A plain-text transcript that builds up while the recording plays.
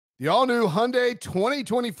The all-new Hyundai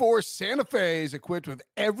 2024 Santa Fe is equipped with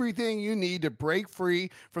everything you need to break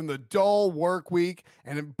free from the dull work week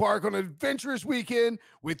and embark on an adventurous weekend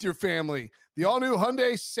with your family. The all-new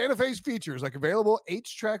Hyundai Santa Fe's features like available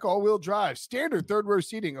H-Track all-wheel drive, standard third-row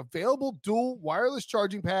seating, available dual wireless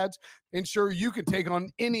charging pads, ensure you can take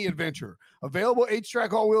on any adventure. Available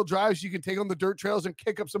H-Track all-wheel drives, you can take on the dirt trails and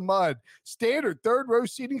kick up some mud. Standard third-row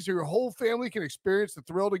seating so your whole family can experience the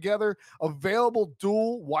thrill together. Available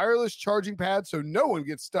dual wireless charging pads so no one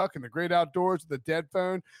gets stuck in the great outdoors with a dead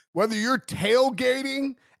phone. Whether you're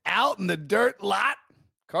tailgating out in the dirt lot,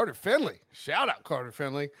 Carter Finley, shout out Carter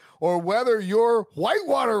Finley, or whether you're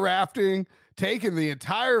whitewater rafting, taking the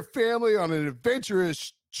entire family on an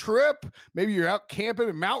adventurous trip, maybe you're out camping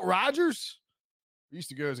in Mount Rogers. I used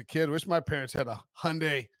to go as a kid. Wish my parents had a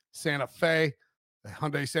Hyundai Santa Fe. The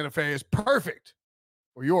Hyundai Santa Fe is perfect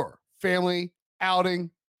for your family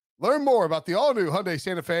outing. Learn more about the all-new Hyundai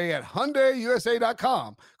Santa Fe at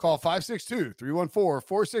HyundaiUSA.com. Call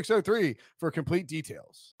 562-314-4603 for complete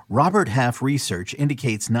details. Robert Half research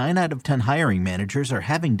indicates 9 out of 10 hiring managers are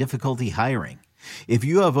having difficulty hiring. If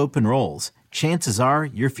you have open roles, chances are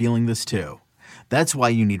you're feeling this too. That's why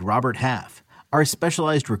you need Robert Half. Our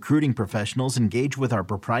specialized recruiting professionals engage with our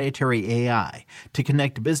proprietary AI to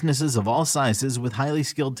connect businesses of all sizes with highly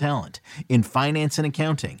skilled talent in finance and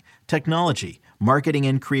accounting, technology, marketing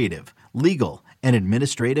and creative, legal, and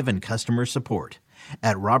administrative and customer support.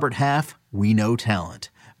 At Robert Half, we know talent.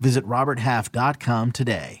 Visit roberthalf.com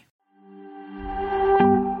today.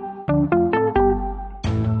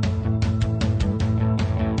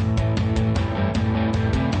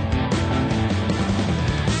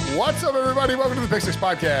 What's up, everybody? Welcome to the Pick Six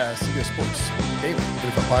Podcast, CBS Sports Daily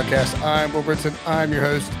NFL Podcast. I'm Will Brinson. I'm your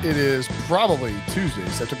host. It is probably Tuesday,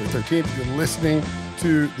 September 13th. If you're listening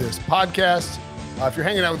to this podcast, if you're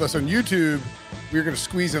hanging out with us on YouTube, we're going to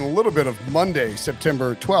squeeze in a little bit of Monday,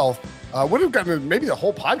 September 12th. Would have gotten maybe the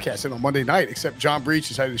whole podcast in on Monday night, except John Breach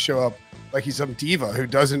decided to show up like he's some diva who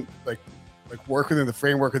doesn't like work within the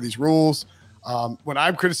framework of these rules. When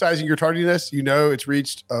I'm criticizing your tardiness, you know it's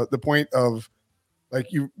reached the point of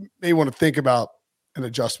like you may want to think about an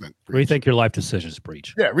adjustment. Breach. Rethink your life decisions,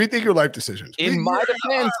 Breach. Yeah, rethink your life decisions. In my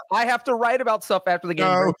defense, I have to write about stuff after the game.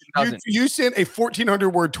 No, you sent a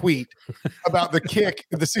 1,400-word tweet about the kick,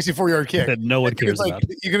 the 64-yard kick. That no one cares about.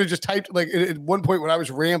 You could have just typed like at one point when I was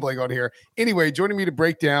rambling on here. Anyway, joining me to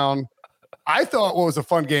break down, I thought what was a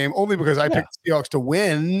fun game only because I picked the Seahawks to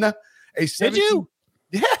win. Did you?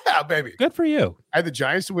 Yeah, baby. Good for you. I had the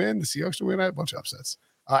Giants to win, the Seahawks to win. I had a bunch of upsets.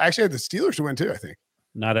 Actually, I had the Steelers to win too, I think.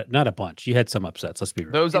 Not a bunch. You had some upsets. Let's be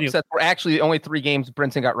real. Those upsets were actually the only 3 games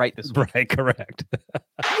Brinson got right this week. Right, correct.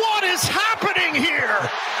 What is happening here?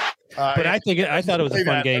 But I thought it was a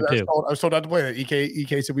fun game too. I was told not to play that.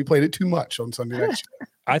 EK said we played it too much on Sunday night.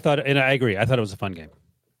 I thought, and I agree. I thought it was a fun game.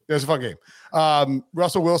 It was a fun game.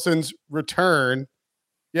 Russell Wilson's return.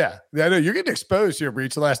 Yeah, I know you're getting exposed here,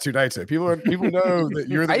 Breach, the last 2 nights. People know that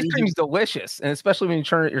you're the ice cream's delicious, and especially when you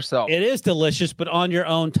churn it yourself. It is delicious, but on your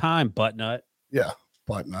own time, butt nut. Yeah,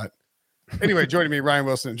 butt nut. Anyway, joining me, Ryan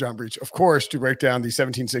Wilson and John Breach, of course, to break down the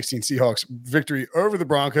 17-16 Seahawks victory over the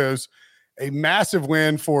Broncos. A massive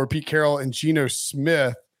win for Pete Carroll and Geno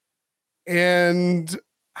Smith, and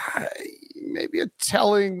maybe a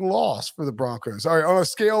telling loss for the Broncos. All right, on a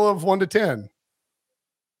scale of 1 to 10,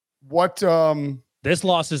 what? This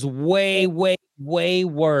loss is way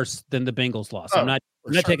worse than the Bengals loss. I'm not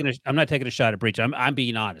taking a shot at Breach. I'm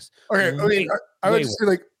being honest. Okay, I would just say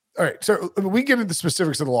like, all right. So we get into the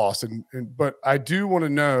specifics of the loss, but I do want to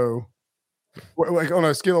know, like on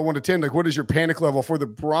a scale of 1 to 10, like what is your panic level for the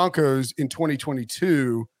Broncos in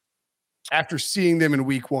 2022 after seeing them in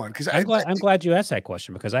Week 1? Because I'm glad you asked that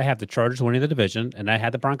question because I have the Chargers winning the division and I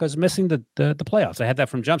had the Broncos missing the playoffs. I had that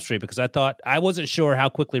from Jump Street because I wasn't sure how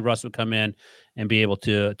quickly Russ would come in and be able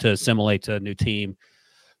to assimilate to a new team,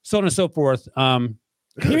 so on and so forth.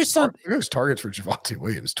 Here's something. There's targets for Javonte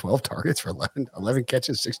Williams, 12 targets for 11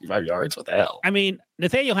 catches, 65 yards. What the hell? I mean,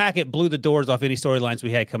 Nathaniel Hackett blew the doors off any storylines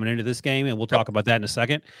we had coming into this game, and we'll talk about that in a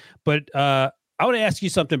second. But I want to ask you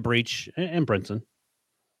something, Breach and Brinson.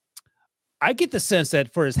 I get the sense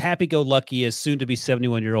that for as happy-go-lucky as soon-to-be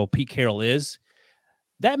 71-year-old Pete Carroll is,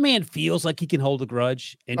 that man feels like he can hold a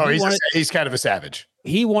grudge. And he's kind of a savage.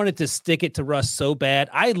 He wanted to stick it to Russ so bad.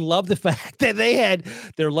 I love the fact that they had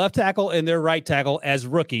their left tackle and their right tackle as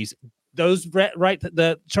rookies.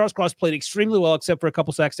 The Charles Cross played extremely well, except for a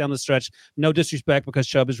couple sacks down the stretch. No disrespect because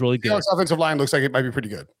Chubb is really good. The offensive line looks like it might be pretty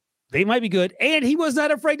good. They might be good, and he was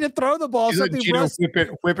not afraid to throw the ball. He's like Geno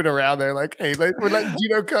whip it around there, like, hey, we're letting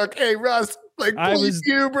Geno cook. Hey, Russ, like, please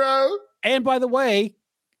you, bro. And by the way,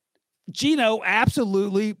 Gino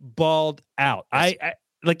absolutely balled out. Yes. I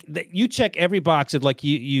like that. You check every box of like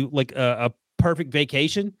you like a perfect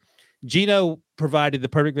vacation. Gino provided the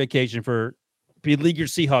perfect vacation for beleaguered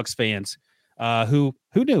Seahawks fans who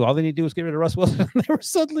knew all they need to do was get rid of Russ Wilson. They were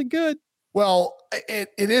suddenly good. Well, it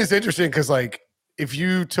is interesting because, like, if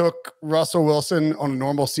you took Russell Wilson on a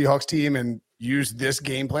normal Seahawks team and used this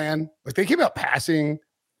game plan, like they came out passing,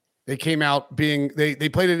 they came out being they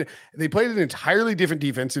played an entirely different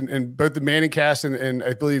defense in both the Manning cast and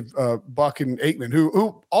I believe Buck and Aikman,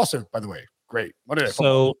 who also, by the way, great. What is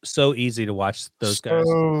So easy to watch those guys.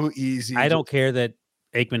 So easy. I don't care that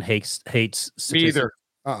Aikman hates Me either.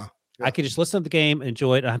 Yeah. I can just listen to the game,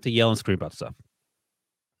 enjoy it. I don't have to yell and scream about stuff.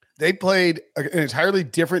 They played an entirely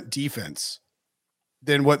different defense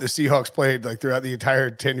than what the Seahawks played like throughout the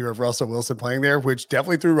entire tenure of Russell Wilson playing there, which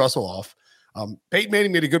definitely threw Russell off. Peyton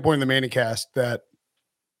Manning made a good point in the Manning cast that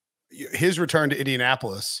his return to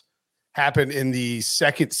Indianapolis happened in the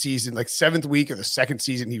second season, like 7th week of the second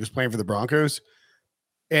season he was playing for the Broncos.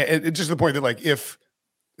 And it's just the point that like if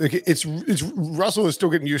like it's Russell is still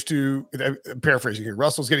getting used to, I'm paraphrasing here,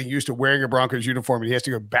 Russell's getting used to wearing a Broncos uniform and he has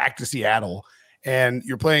to go back to Seattle. And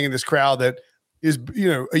you're playing in this crowd that is,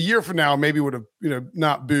 a year from now, maybe would have,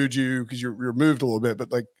 not booed you because you're moved a little bit.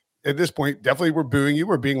 But like at this point, definitely we're booing you.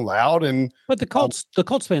 We're being loud. But the Colts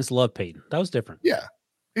fans love Peyton. That was different. Yeah.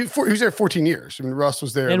 He was there 14 years. I mean, Russ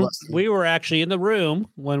was there. And we were actually in the room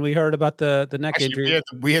when we heard about the neck injury.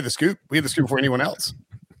 We had the scoop. We had the scoop before anyone else.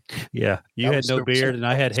 Yeah. You had no beard and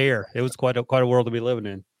I had hair. It was quite a world to be living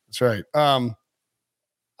in. That's right.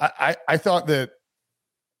 I thought that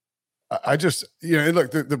I just,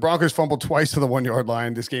 look, the Broncos fumbled twice to the 1 yard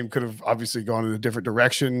line. This game could have obviously gone in a different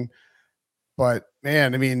direction, but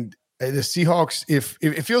man, I mean, the Seahawks, if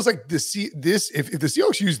it feels like if the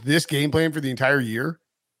Seahawks use this game plan for the entire year,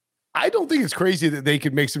 I don't think it's crazy that they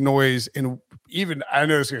could make some noise. And even, I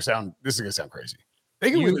know this is going to sound crazy.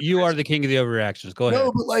 You are the king of the overreactions. Go ahead.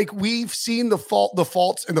 No, but like we've seen the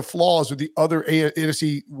faults and the flaws with the other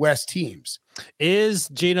NFC West teams. Is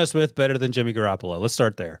Geno Smith better than Jimmy Garoppolo? Let's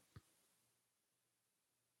start there.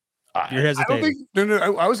 You're hesitating.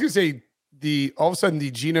 I was going to say all of a sudden the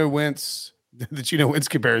Geno Wentz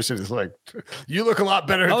comparison is like, you look a lot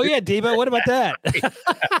better. Oh yeah, Debo. What about that?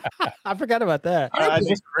 I forgot about that. I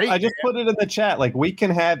just put it in the chat. Like we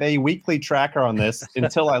can have a weekly tracker on this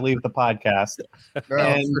until I leave the podcast. And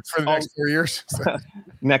for the next 4 years,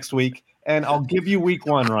 next week, and I'll give you week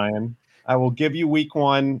 1, Ryan. I will give you week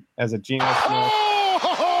 1 as a Geno Smith.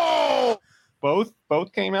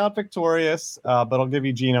 Both came out victorious, but I'll give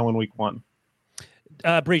you Geno in week 1.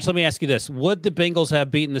 Breach, let me ask you this. Would the Bengals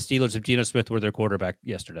have beaten the Steelers if Geno Smith were their quarterback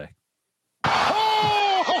yesterday?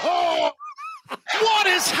 What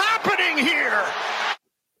is happening here?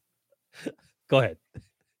 Go ahead.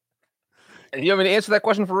 You want me to answer that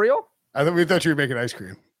question for real? I thought you were making ice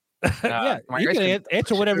cream. Yeah, you can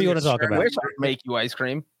answer whatever you want to talk about. I wish I could make you ice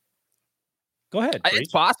cream. Go ahead.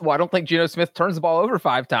 It's possible. I don't think Geno Smith turns the ball over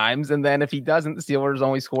 5 times, and then if he doesn't, the Steelers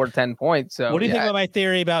only scored 10 points. So, what do you think about my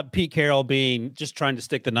theory about Pete Carroll being just trying to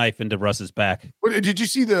stick the knife into Russ's back? Did you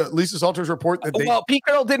see the Lisa Salters report that well, Pete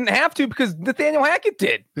Carroll didn't have to because Nathaniel Hackett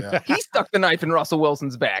did. Yeah. He stuck the knife in Russell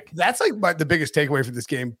Wilson's back. That's like the biggest takeaway from this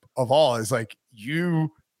game of all is like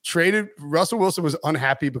you traded Russell Wilson was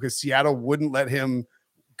unhappy because Seattle wouldn't let him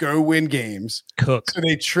go win games. Cook. So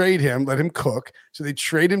they trade him, let him cook. So they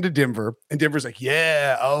trade him to Denver. And Denver's like,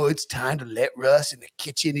 it's time to let Russ in the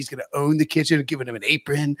kitchen. He's going to own the kitchen, giving him an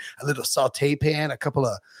apron, a little saute pan, a couple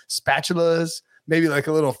of spatulas, maybe like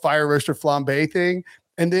a little fire roaster flambe thing.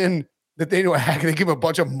 And then Nathaniel Hackett, they give him a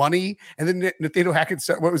bunch of money. And then Nathaniel Hackett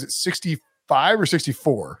said, what was it, 65 or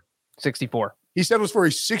 64? 64. He said it was for a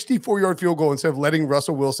 64-yard field goal instead of letting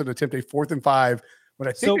Russell Wilson attempt a 4th and 5. But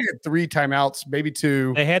I think they had 3 timeouts, maybe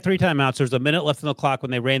 2. They had 3 timeouts. There's a minute left on the clock when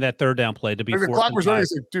they ran that 3rd down play to be. The clock was running.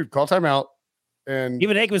 Like, dude, call timeout. And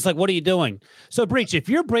even Aikman's like, "What are you doing?" So, Breach, if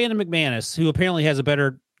you're Brandon McManus, who apparently has a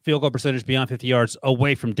better field goal percentage beyond 50 yards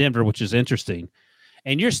away from Denver, which is interesting,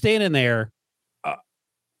 and you're standing there,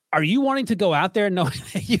 are you wanting to go out there knowing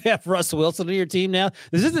that you have Russell Wilson on your team now?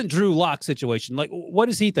 This isn't Drew Lock situation. Like, what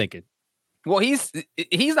is he thinking? Well, he's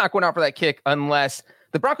not going out for that kick unless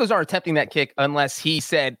the Broncos aren't attempting that kick unless he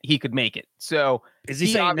said he could make it. So is he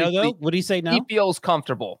saying no, though? Would he say no? He feels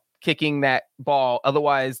comfortable kicking that ball.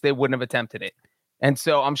 Otherwise, they wouldn't have attempted it. And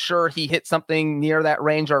so I'm sure he hit something near that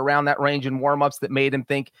range or around that range in warmups that made him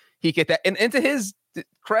think he could that. And into his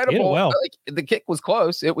credible, the kick was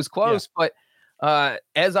close. It was close. Yeah. But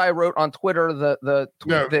as I wrote on Twitter, the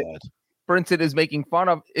tweet that Brinson is making fun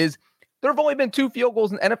of is There have only been 2 field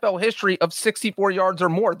goals in NFL history of 64 yards or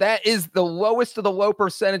more. That is the lowest of the low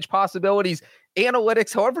percentage possibilities.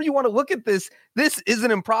 Analytics, however you want to look at this is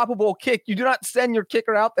an improbable kick. You do not send your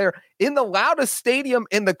kicker out there in the loudest stadium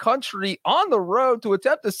in the country on the road to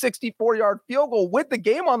attempt a 64-yard field goal with the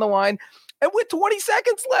game on the line and with 20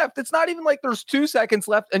 seconds left. It's not even like there's 2 seconds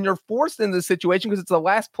left and you're forced into the situation because it's the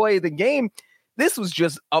last play of the game. This was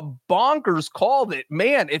just a bonkers call that,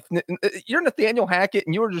 man, if you're Nathaniel Hackett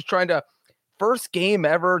and you were just trying to first game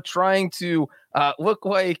ever trying to look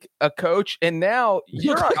like a coach, and now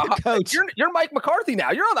you're Mike McCarthy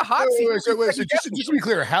now. You're on the hot seat. So just to be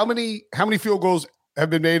clear, how many field goals have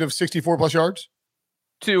been made of 64 plus yards?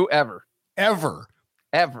 2 ever.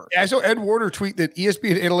 I saw Ed Warner tweet that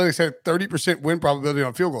ESPN Analytics had 30% win probability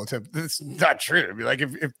on field goal attempt. That's not true. I mean, like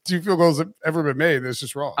if 2 field goals have ever been made, that's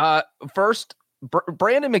just wrong. First,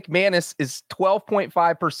 Brandon McManus is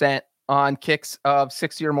 12.5% on kicks of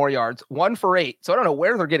 60 or more yards, 1 for 8. So I don't know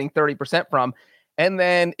where they're getting 30% from. And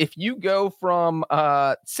then if you go from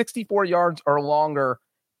 64 yards or longer,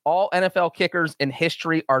 all NFL kickers in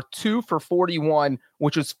history are 2 for 41,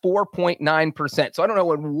 which is 4.9%. So I don't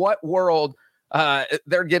know in what world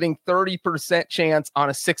they're getting 30% chance on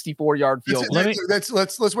a 64-yard field goal.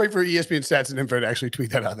 Let's wait for ESPN Stats and Info to actually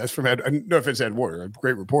tweet that out. That's from Ed. No offense, Ed Warner, a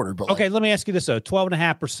great reporter. But okay, let me ask you this though: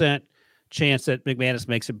 12.5% chance that McManus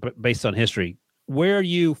makes it based on history. Where are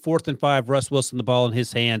you 4th and 5? Russ Wilson, the ball in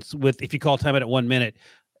his hands. With if you call timeout at 1 minute,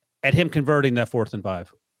 at him converting that 4th and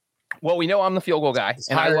 5. Well, we know I'm the field goal guy,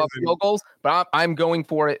 and I love field goals, but I'm going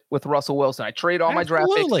for it with Russell Wilson. I trade all my draft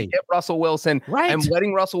picks to get Russell Wilson. Right. I'm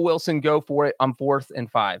letting Russell Wilson go for it on 4th and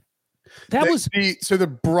 5. So the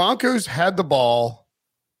Broncos had the ball.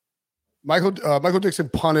 Michael Dixon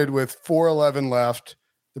punted with 4:11 left.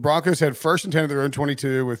 The Broncos had 1st and 10 of their own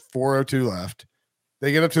 22 with 4:02 left.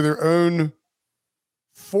 They get up to their own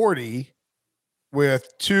 40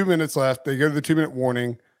 with 2 minutes left. They go to the 2-minute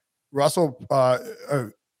warning. Russell,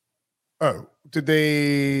 did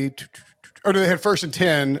they had 1st and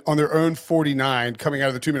 10 on their own 49 coming out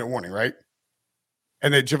of the 2-minute warning, right?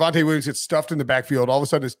 And then Javonte Williams gets stuffed in the backfield. All of a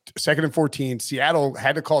sudden, it's 2nd and 14. Seattle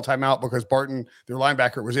had to call timeout because Barton, their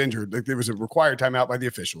linebacker, was injured. There was a required timeout by the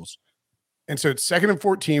officials. And so it's 2nd and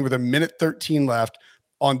 14 with 1:13 left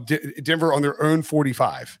on Denver on their own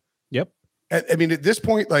 45. Yep. I mean, at this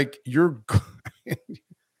point, like your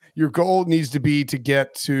goal needs to be to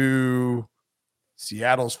get to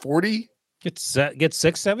Seattle's 40. Get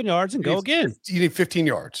 6-7 yards and go again. You need 15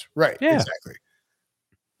 yards. Right. Yeah. Exactly.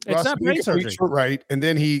 It's Russ not brain surgery. Right. And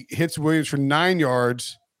then he hits Williams for 9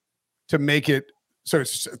 yards to make it. So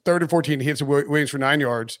it's 3rd and 14. He hits Williams for 9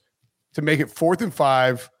 yards to make it 4th and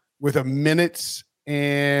 5 with 1 minute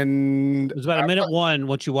and. It was about 1:01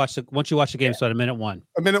 once you watch the game. So at 1:01.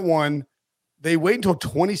 1:01. They wait until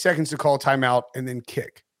 20 seconds to call timeout and then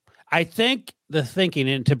kick. I think the thinking,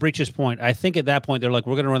 and to Breach's point, I think at that point they're like,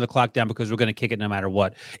 we're going to run the clock down because we're going to kick it no matter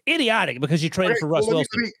what. Idiotic because you traded for Russ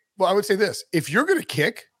Wilson. Well, I would say this. If you're going to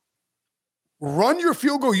kick, run your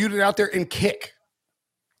field goal unit out there and kick.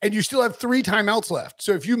 And you still have 3 timeouts left.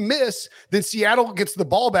 So if you miss, then Seattle gets the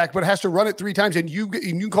ball back, but has to run it 3 times, and you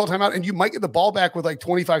call timeout, and you might get the ball back with like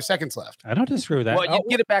 25 seconds left. I don't disagree with that. Well, you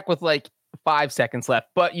get it back with like 5 seconds left,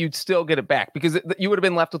 but you'd still get it back because you would have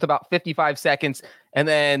been left with about 55 seconds, and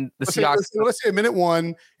then Seahawks. Let's say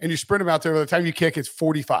 1:01, and you sprint them out there. By the time you kick, it's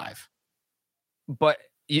 45. But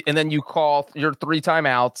and then you call your 3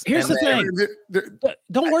 timeouts. Here's the thing.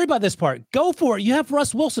 Don't worry about this part. Go for it. You have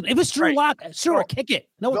Russ Wilson. If it's Drew Lock, sure, kick it.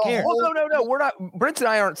 No one cares. No. We're not. Brent and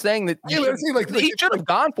I aren't saying that he should have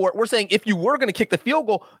gone for it. We're saying if you were going to kick the field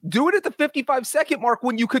goal, do it at the 55-second mark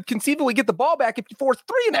when you could conceivably get the ball back if you force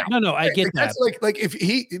 3 now. No, I get that. That's like if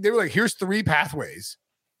they were like, here's 3 pathways.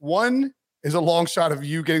 One is a long shot of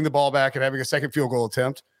you getting the ball back and having a second field goal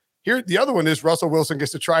attempt. Here, the other one is Russell Wilson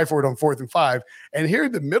gets to try for it on 4th and 5. And here,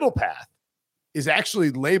 the middle path is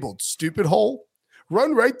actually labeled stupid hole.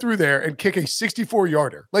 Run right through there and kick a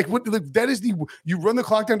 64-yarder. Like that is you run the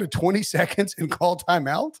clock down to 20 seconds and call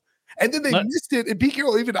timeout. And then they missed it. And Pete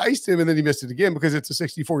Carroll even iced him, and then he missed it again because it's a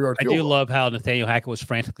 64-yard field goal. Love how Nathaniel Hackett was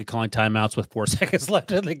frantically calling timeouts with 4 seconds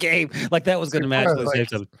left in the game. Like that was going to matter.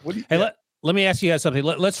 Let me ask you guys something.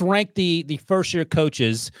 Let's rank the first-year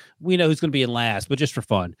coaches. We know who's going to be in last, but just for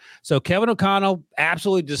fun. So Kevin O'Connell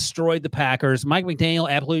absolutely destroyed the Packers. Mike McDaniel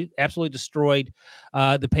absolutely destroyed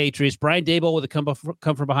the Patriots. Brian Daboll with a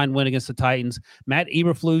come-from-behind win against the Titans. Matt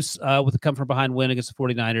Eberflus with a come-from-behind win against the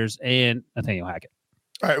 49ers. And Nathaniel Hackett.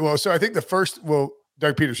 All right, well, so I think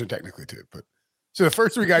Doug Peterson technically too. But so the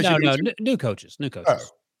first 3 guys. New coaches. Oh. Is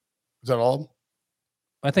that all?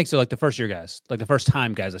 I think so, like the first-year guys. Like the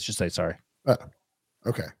first-time guys, I should say, sorry. Oh,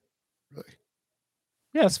 okay.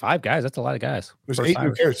 Yeah, that's 5 guys. That's a lot of guys. There's First 8 new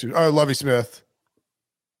timers. coaches. Oh, Lovie Smith,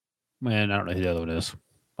 Man, I don't know who the other one is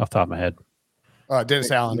off the top of my head.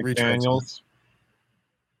 Dennis Allen, McDaniels.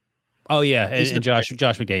 Oh yeah, He's and Josh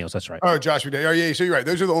McDaniels. That's right. Oh, Josh McDaniels. Oh, yeah. So you're right.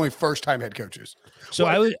 Those are the only first-time head coaches. So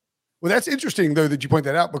Well, I would. Well, that's interesting though that you point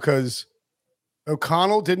that out because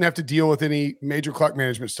O'Connell didn't have to deal with any major clock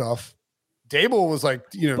management stuff. Dable was like,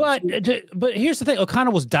 But here's the thing: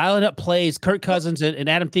 O'Connell was dialing up plays. Kirk Cousins and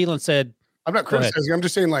Adam Thielen said, I'm not Go ahead. criticizing. I'm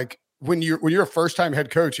just saying, like, when you're a first-time head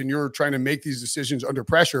coach and you're trying to make these decisions under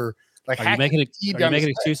pressure, like, "Are you making the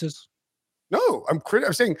excuses?" No, I'm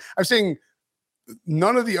saying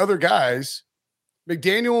none of the other guys,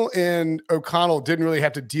 McDaniel and O'Connell, didn't really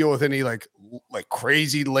have to deal with any like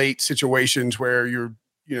crazy late situations where you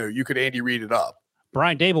could Andy Reid it up.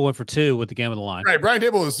 Brian Dable went for 2 with the game of the line. Right, Brian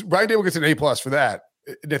Dable gets an A+ for that.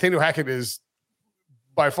 Nathaniel Hackett is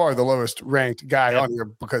by far the lowest ranked guy on here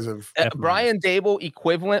because of Brian Dable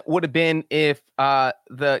equivalent would have been if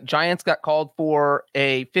the Giants got called for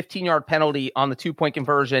a 15-yard penalty on the 2-point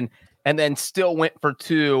conversion and then still went for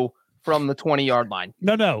 2 from the 20-yard line.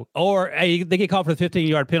 No. Or they get called for the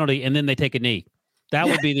 15-yard penalty and then they take a knee. That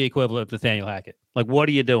would be the equivalent of Nathaniel Hackett. Like, what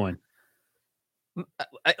are you doing?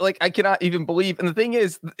 I cannot even believe. And the thing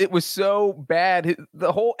is, it was so bad.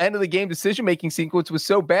 The whole end of the game decision-making sequence was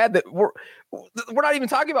so bad that we're not even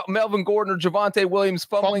talking about Melvin Gordon or Javonte Williams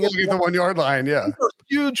fumbling at the 1 yard line. Yeah. These are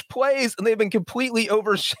huge plays, and they've been completely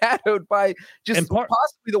overshadowed by just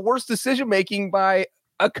possibly the worst decision-making by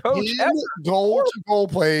a coach ever. Goal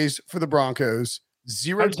plays for the Broncos.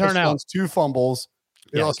 0 touchdowns, 2 fumbles.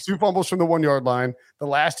 They lost 2 fumbles from the 1 yard line. The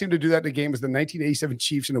last team to do that in the game was the 1987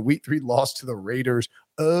 Chiefs in a Week 3 loss to the Raiders.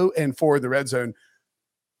 0-4 in the red zone.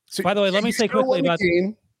 So, by the way, let me say quickly about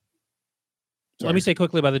the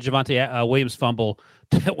Javonte Williams fumble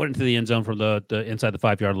that went into the end zone from the inside the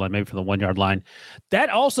 5 yard line, maybe from the 1 yard line. That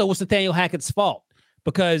also was Nathaniel Hackett's fault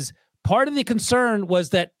because part of the concern was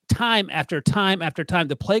that time after time after time,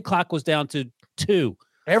 the play clock was down to 2.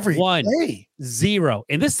 Every 1, day. 0.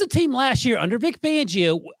 And this is a team last year under Vic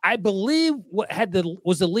Fangio, I believe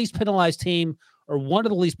was the least penalized team or one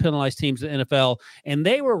of the least penalized teams in the NFL. And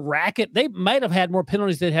they were they might have had more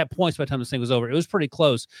penalties than they had points by the time this thing was over. It was pretty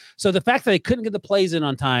close. So the fact that they couldn't get the plays in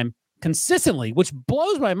on time consistently, which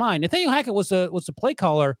blows my mind. Nathaniel Hackett was the play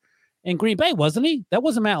caller in Green Bay, wasn't he? That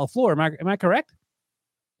wasn't Matt LaFleur. Am I correct?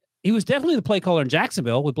 He was definitely the play caller in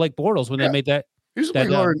Jacksonville with Blake Bortles when they made that. He was the play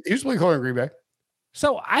caller in Green Bay.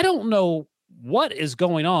 So I don't know what is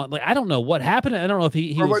going on. Like, I don't know what happened. I don't know if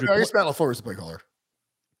he was. I guess Matt LaFleur was the play caller.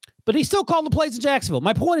 But he still called the plays in Jacksonville.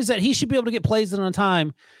 My point is that he should be able to get plays in on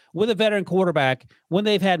time with a veteran quarterback when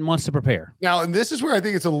they've had months to prepare. Now, and this is where I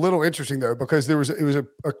think it's a little interesting, though, because it was a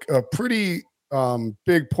pretty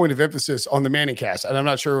big point of emphasis on the Manning cast. And I'm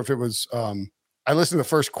not sure if it was I listened to the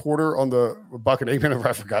first quarter on the Buck and Aikman, where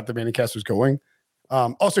I forgot the Manning cast was going.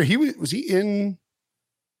 Also, he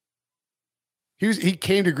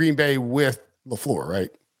came to Green Bay with LaFleur, right?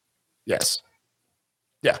 Yes.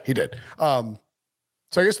 Yeah, he did.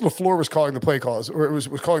 So I guess LaFleur was calling the play calls, or it was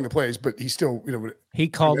calling the plays, but he still, he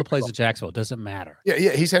called the plays at Jacksonville. It doesn't matter.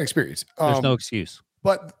 Yeah, he's had experience. There's no excuse.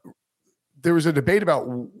 But there was a debate about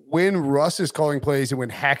when Russ is calling plays and when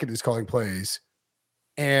Hackett is calling plays,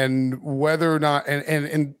 and whether or not,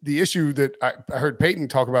 and the issue that I heard Peyton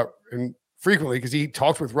talk about and frequently, because he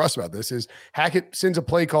talked with Russ about this, is Hackett sends a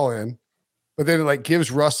play call in, but then it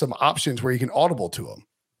gives Russ some options where he can audible to him.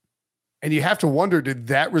 And you have to wonder, did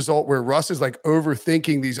that result where Russ is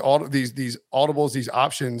overthinking these audibles, these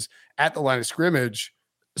options at the line of scrimmage?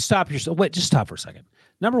 Stop yourself. Wait, just stop for a second.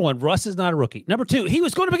 Number 1, Russ is not a rookie. Number 2, he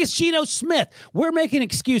was going up against Geno Smith. We're making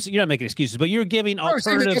excuses. You're not making excuses, but you're giving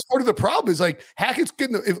alternatives. Part of the problem is Hackett's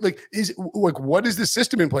getting what is the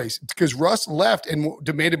system in place? Because Russ left and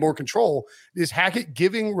demanded more control. Is Hackett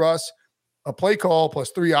giving Russ a play call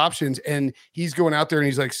plus 3 options, and he's going out there and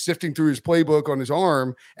he's sifting through his playbook on his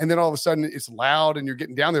arm, and then all of a sudden it's loud and you're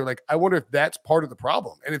getting down there? I wonder if that's part of the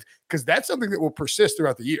problem, and because that's something that will persist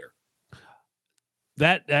throughout the year.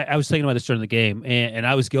 That I was thinking about this during the game, and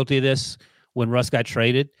I was guilty of this when Russ got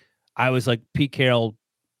traded. I was like, Pete Carroll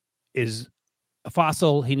is a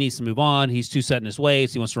fossil. He needs to move on. He's too set in his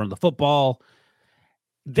ways. He wants to run the football.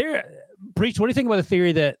 Breach, what do you think about the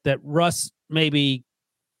theory that Russ maybe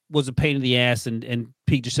was a pain in the ass and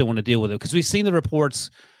Pete just didn't want to deal with it? Because we've seen the reports,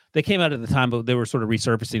 they came out at the time, but they were sort of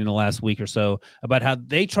resurfacing in the last week or so about how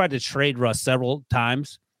they tried to trade Russ several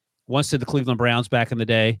times, once to the Cleveland Browns back in the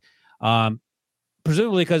day,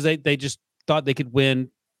 presumably because they just thought they could win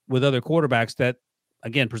with other quarterbacks that,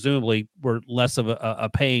 again, presumably were less of a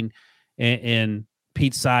pain in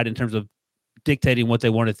Pete's side in terms of dictating what they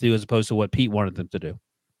wanted to do as opposed to what Pete wanted them to do.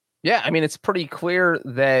 Yeah, I mean, it's pretty clear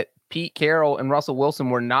that Pete Carroll and Russell Wilson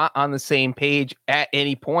were not on the same page at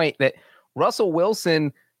any point, that Russell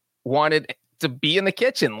Wilson wanted to be in the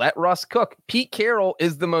kitchen, let Russ cook. Pete Carroll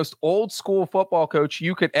is the most old school football coach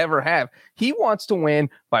you could ever have. He wants to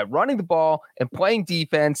win by running the ball and playing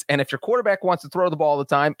defense. And if your quarterback wants to throw the ball all the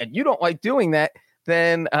time and you don't like doing that,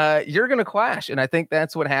 then you're going to clash. And I think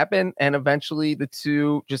that's what happened. And eventually the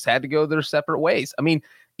two just had to go their separate ways. I mean,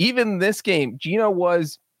 even this game, Geno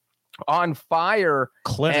was on fire,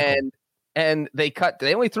 and they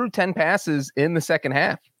only threw 10 passes in the second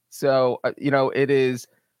half. So, it is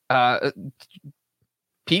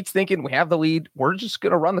Pete's thinking, we have the lead. We're just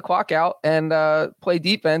going to run the clock out and play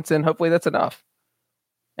defense, and hopefully that's enough.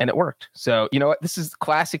 And it worked. So, you know what? This is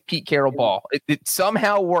classic Pete Carroll ball. It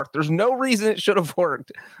somehow worked. There's no reason it should have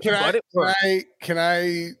worked. Look,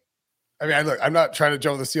 I'm not trying to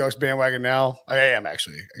jump on the Seahawks bandwagon now. I am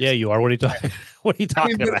actually. Yeah, you are. What are you talking? What are you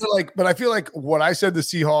talking about? But I feel like what I said the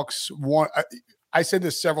Seahawks want. I said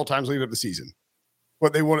this several times leading up the season.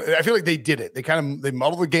 What they want, I feel like they did it. They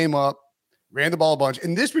muddled the game up, ran the ball a bunch.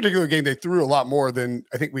 In this particular game, they threw a lot more than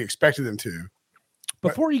I think we expected them to.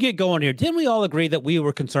 Before you get going here, didn't we all agree that we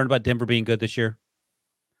were concerned about Denver being good this year?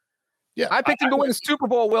 Yeah, I picked him to win the Super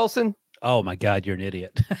Bowl, Wilson. Oh my God, you're an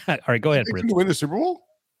idiot! All right, go ahead, Picked him to win the Super Bowl.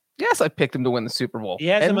 Yes, I picked him to win the Super Bowl.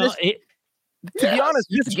 Yeah, to be honest,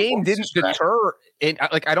 this game didn't deter.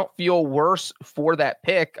 I don't feel worse for that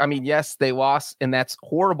pick. I mean, yes, they lost, and that's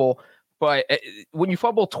horrible. But when you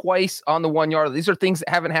fumble twice on the 1 yard, these are things that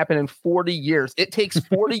haven't happened in 40 years. It takes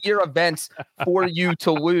 40-year events for you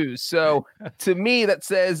to lose. So to me, that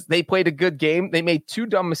says they played a good game. They made two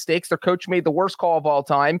dumb mistakes. Their coach made the worst call of all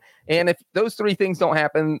time. And if those three things don't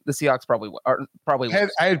happen, the Seahawks probably win.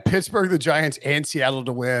 I had Pittsburgh, the Giants, and Seattle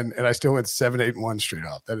to win, and I still went 7-8-1 straight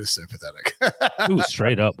up. That is so pathetic. Ooh,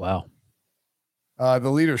 straight up. Wow.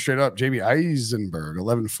 The leader straight up, JB Eisenberg,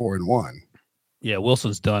 11-4-1. Yeah,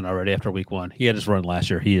 Wilson's done already after week one. He had his run last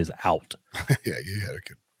year. He is out. Yeah, you had a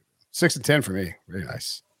good 6-10 for me. Very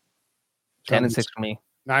nice. 10-6 for me.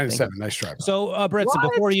 9-7. Nice try. So,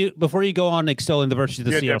 Bretson, before you go on extolling the virtues of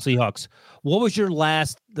the Seattle Seahawks, what was your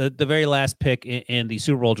the very last pick in the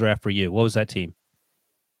Super Bowl draft for you? What was that team?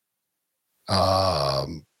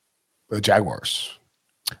 The Jaguars.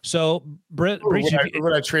 So, Breach,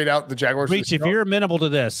 would I trade out the Jaguars? Breach, if you're amenable to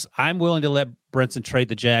this, I'm willing to let Brinson trade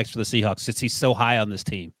the Jags for the Seahawks since he's so high on this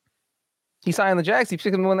team. He's high on the Jags. He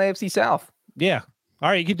picked them to win the AFC South. Yeah. All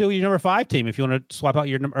right, you can do your number 5 team if you want to swap out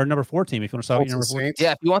your number 4 team. If you want to swap out your number 4.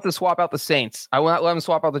 Yeah, if you want to swap out the Saints, I will not let him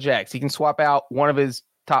swap out the Jags. He can swap out one of his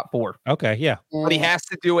top 4. Okay, yeah. But he has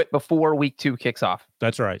to do it before week 2 kicks off.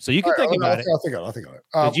 That's right. So you can think about it. I'll think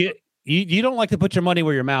on it. You don't like to put your money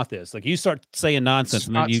where your mouth is. Like you start saying nonsense.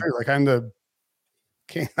 And then true. Like I'm the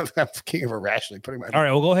king of irrationally putting my. All right,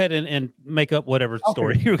 well, go ahead and make up whatever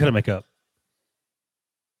story you were going to make up.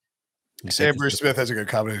 Sam Bruce Smith has a good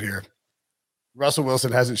comment here. Russell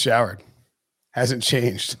Wilson hasn't showered, hasn't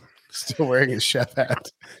changed, still wearing his chef hat,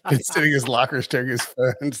 been sitting in his locker staring his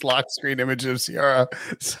phone's lock screen image of Ciara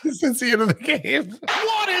since the end of the game.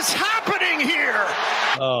 What is happening here?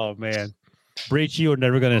 Oh man. Breach, you are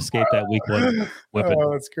never going to escape that week 1 whipping.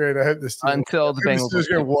 Oh, that's great. I hope this team, until the Bengals is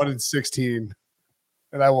going 1-16,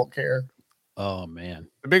 and I won't care. Oh man,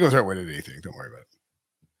 the Bengals aren't winning anything. Don't worry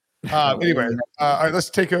about it. Anyway, all right, let's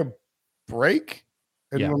take a break,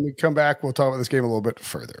 and when we come back, we'll talk about this game a little bit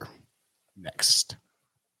further. Next.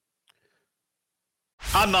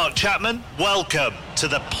 I'm Mark Chapman. Welcome to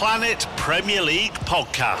the Planet Premier League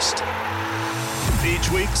podcast.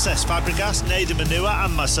 Each week, Cesc Fabregas, Nader Manua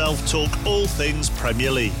and myself talk all things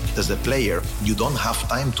Premier League. As a player, you don't have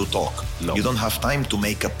time to talk. No. You don't have time to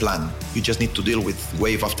make a plan. You just need to deal with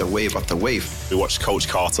wave after wave after wave. We watched Coach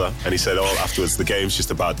Carter and he said, afterwards, the game's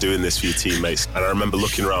just about doing this for your teammates. And I remember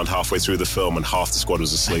looking around halfway through the film and half the squad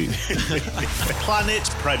was asleep. Planet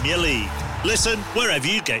Premier League. Listen wherever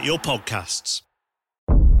you get your podcasts.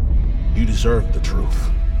 You deserve the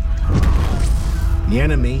truth. The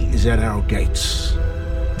enemy is at our gates.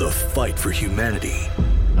 The fight for humanity.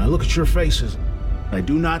 I look at your faces. I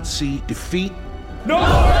do not see defeat. No!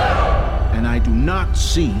 And I do not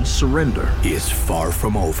see surrender. Is far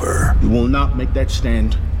from over. You will not make that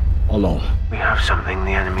stand alone. We have something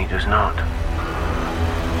the enemy does not.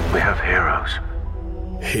 We have heroes.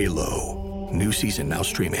 Halo. New season now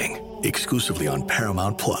streaming. Exclusively on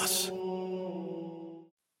Paramount Plus.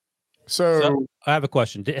 So I have a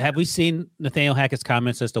question. Have we seen Nathaniel Hackett's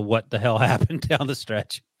comments as to what the hell happened down the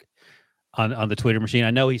stretch on the Twitter machine?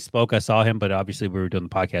 I know he spoke. I saw him, but obviously we were doing the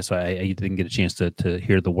podcast, so I didn't get a chance to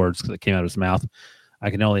hear the words that came out of his mouth. I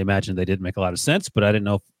can only imagine they didn't make a lot of sense, but I didn't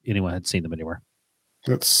know if anyone had seen them anywhere.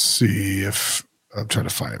 Let's see if I'm trying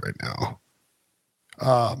to find it right now.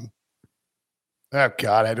 Oh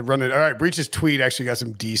God, I had to run it. All right, Breach's tweet actually got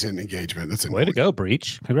some decent engagement. That's way to go,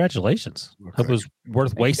 Breach! Congratulations. Okay. Hope it was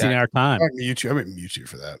worth wasting our time. I'm gonna mute you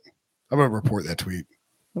for that. I'm gonna report that tweet.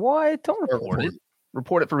 What? Don't report it.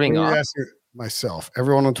 Report it for being off. Myself.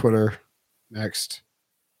 Everyone on Twitter. Next.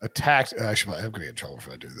 Attacked. Actually, I'm gonna get in trouble if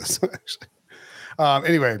I do this. Actually.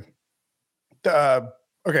 Anyway.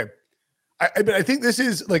 Okay. But I think this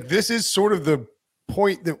is sort of the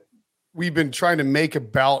point that we've been trying to make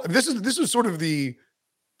about this was sort of the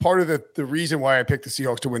part of the reason why I picked the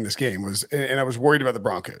Seahawks to win this game was, and I was worried about the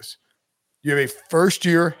Broncos. You have a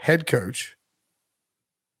first-year head coach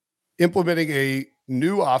implementing a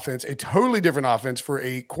new offense, a totally different offense for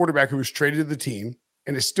a quarterback who was traded to the team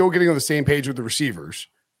and is still getting on the same page with the receivers.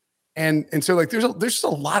 And so like there's just a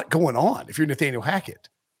lot going on if you're Nathaniel Hackett.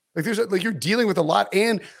 Like you're dealing with a lot.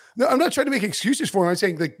 And no, I'm not trying to make excuses for him. I'm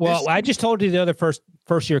saying I just told you the other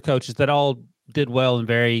first year coaches that all did well in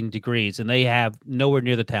varying degrees, and they have nowhere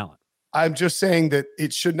near the talent. I'm just saying that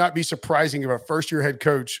it should not be surprising if a first year head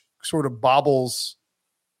coach sort of bobbles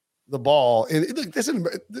the ball. And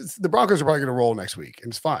the Broncos are probably going to roll next week,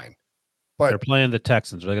 and it's fine. But they're playing the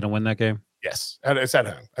Texans. Are they going to win that game? Yes, it's at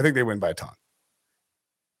home. I think they win by a ton.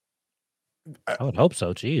 I would hope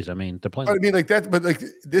so. Jeez, I mean, they're playing. I mean, like that, but like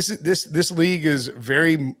this league is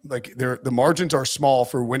very like the margins are small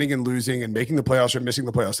for winning and losing and making the playoffs or missing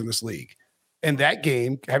the playoffs in this league. And that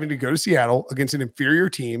game, having to go to Seattle against an inferior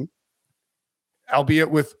team, albeit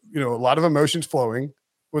with a lot of emotions flowing,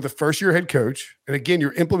 with a first-year head coach, and again,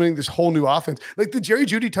 you're implementing this whole new offense. Like the Jerry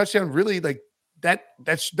Jeudy touchdown, really like that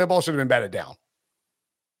ball should have been batted down.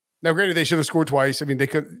 Now, granted, they should have scored twice. I mean, they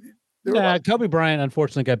could. Yeah, Kobe Bryant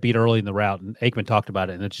unfortunately got beat early in the route, and Aikman talked about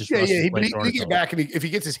it, and it's just he get back, and if he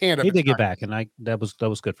gets his hand up, he did get back, and that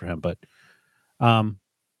was good for him. But,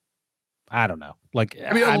 I don't know. Like,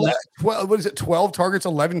 I mean, 12 targets,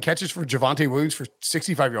 11 catches for Javonte Williams for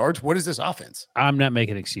 65 yards. What is this offense? I'm not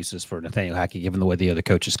making excuses for Nathaniel Hackett, given the way the other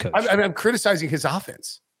coaches coach. I'm criticizing his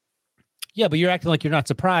offense. Yeah, but you're acting like you're not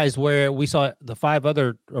surprised. Where we saw the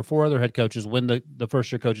 4 other head coaches win the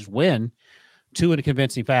first year coaches win. 2 in a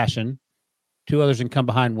convincing fashion, 2 others in come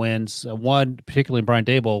behind wins. One, particularly Brian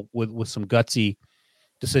Daboll, with some gutsy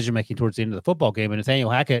decision making towards the end of the football game. And Nathaniel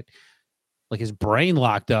Hackett, like his brain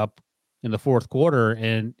locked up in the fourth quarter,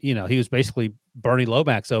 and he was basically Bernie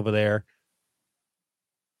Lomax over there,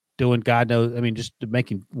 doing God knows. I mean, just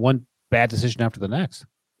making one bad decision after the next.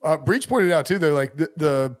 Breach pointed out too, though, like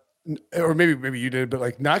or maybe you did, but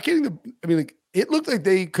like not getting it looked like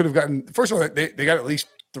they could have gotten. First of all, they got at least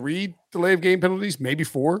 3 delay of game penalties, maybe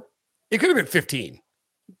 4. It could have been 15.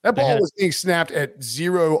 That ball was being snapped at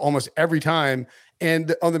 0 almost every time.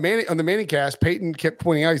 And on the Manning cast, Peyton kept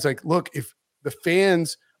pointing out, he's like, look, if the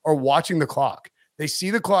fans are watching the clock, they see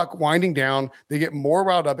the clock winding down, they get more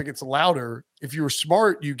riled up, it gets louder. If you were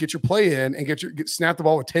smart, you get your play in and snap the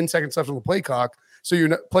ball with 10 seconds left on the play clock. So you're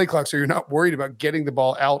not worried about getting the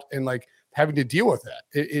ball out and like having to deal with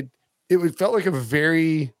that. It felt like a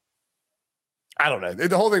very, I don't know.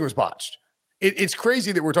 The whole thing was botched. It's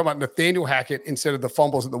crazy that we're talking about Nathaniel Hackett instead of the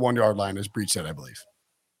fumbles at the 1-yard line, as Breach said, I believe.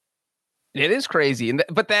 It is crazy.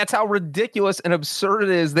 But that's how ridiculous and absurd it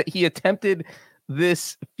is that he attempted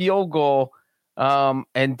this field goal. And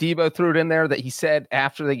Debo threw it in there that he said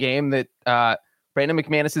after the game that Brandon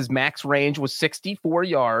McManus's max range was 64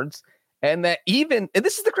 yards. And that and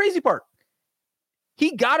this is the crazy part,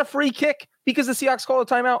 he got a free kick because the Seahawks called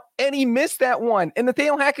a timeout and he missed that one. And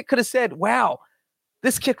Nathaniel Hackett could have said, wow,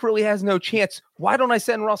 this kick really has no chance. Why don't I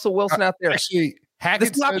send Russell Wilson out there? Actually,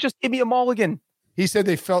 Hackett said, just give me a mulligan. He said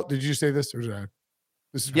they felt. Did you say this or did I?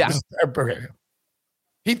 Okay.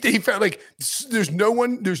 He felt like there's no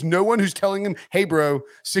one who's telling him, hey, bro,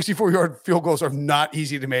 64-yard field goals are not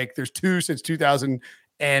easy to make. There's 2 since 2000,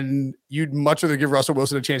 and you'd much rather give Russell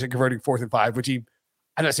Wilson a chance at converting 4th and 5, which I'm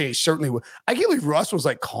not saying he certainly would. I can't believe Russ was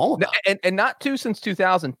like calm about it. And not 2 since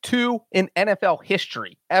 2000, 2 in NFL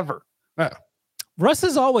history ever. Oh. Russ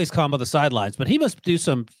is always calm on the sidelines, but he must do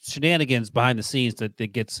some shenanigans behind the scenes that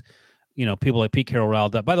gets, people like Pete Carroll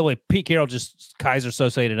riled up. By the way, Pete Carroll just Kaiser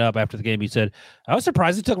Sosate up after the game. He said, I was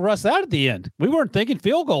surprised he took Russ out at the end. We weren't thinking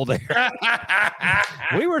field goal there.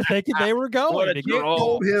 We were thinking they were going. He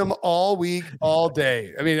told him all week, all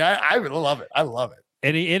day. I mean, I love it. I love it.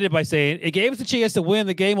 And he ended by saying, it gave us a chance to win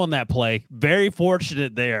the game on that play. Very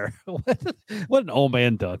fortunate there. What an old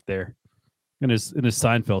man dunk there in his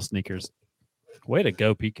Seinfeld sneakers. Way to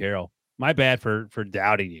go, Pete Carroll. My bad for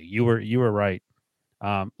doubting you. You were right.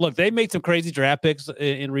 Look, they made some crazy draft picks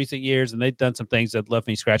in recent years, and they've done some things that left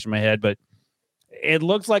me scratching my head. But it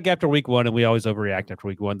looks like after week one, and we always overreact after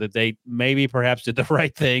week one, that they maybe perhaps did the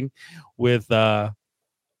right thing with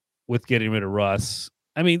getting rid of Russ.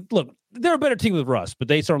 I mean, look, they're a better team with Russ, but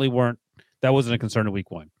they certainly weren't. That wasn't a concern in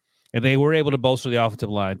week one. And they were able to bolster the offensive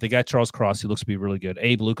line. They got Charles Cross, who looks to be really good.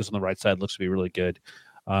 Abe Lucas on the right side looks to be really good.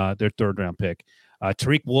 Their third-round pick.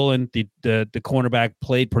 Tariq Woolen, the cornerback,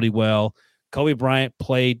 played pretty well. Kobe Bryant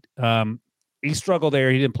played. He struggled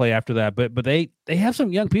there. He didn't play after that. But they have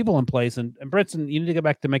some young people in place. And Brinson, you need to get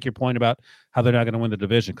back to make your point about how they're not going to win the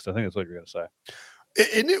division, because I think that's what you're going to say.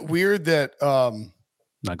 Isn't it weird that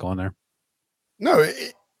not going there? No,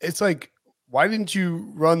 it's like, why didn't you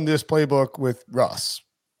run this playbook with Russ?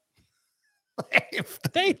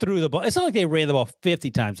 They threw the ball. It's not like they ran the ball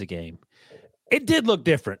 50 times a game. It did look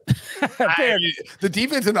different. The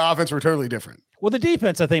defense and the offense were totally different. Well, the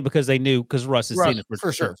defense, I think, because they knew, because Russ has seen it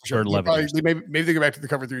for sure. 11 years. Maybe they go back to the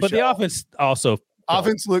cover 3. But the offense also.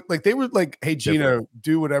 Offense looked like they were like, "Hey, Gino,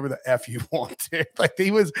 do whatever the F you want." Like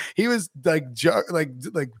he was like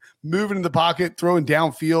moving in the pocket, throwing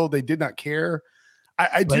downfield. They did not care.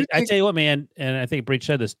 I tell you what, man, and I think Breach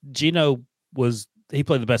said this. Gino he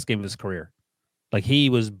played the best game of his career. Like, he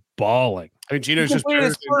was balling. I mean, Gino's just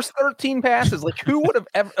his first 13 passes. Like, who would have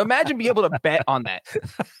ever imagine being able to bet on that?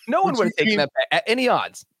 No one would have taken that bet at any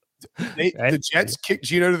odds. The Jets kicked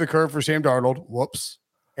Gino to the curb for Sam Darnold. Whoops.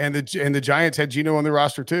 And the Giants had Gino on the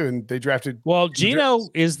roster too, and they drafted. Well, Gino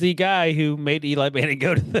is the guy who made Eli Manning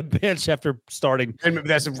go to the bench after starting. And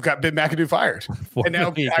that's got Ben McAdoo fired. And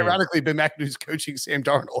now, ironically, Ben McAdoo's coaching Sam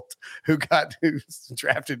Darnold, who's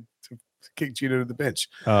drafted to kick Gino to the bench.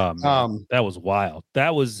 That was wild.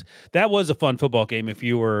 That was a fun football game if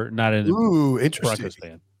you were not a Broncos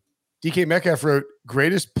fan. DK Metcalf wrote,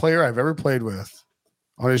 "Greatest player I've ever played with,"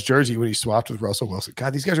 on his jersey when he swapped with Russell Wilson.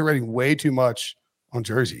 God, these guys are writing way too much on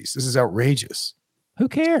jerseys. This is outrageous. Who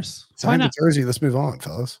cares? Sign the jersey. Let's move on,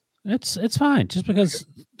 fellas. It's fine. Just because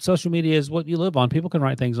social media is what you live on, people can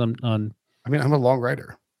write things on. I mean, I'm a long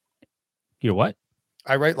writer. You're what?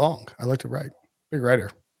 I write long. I like to write. Big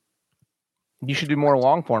writer. You should do more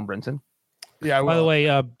long form, Brinson. Yeah. By the way,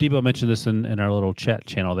 Debo mentioned this in our little chat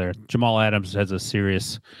channel there. Jamal Adams has a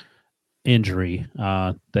serious injury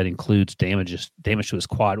that includes damage to his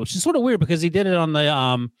quad, which is sort of weird because he did it on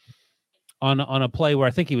the on a play where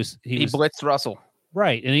I think he blitzed Russell.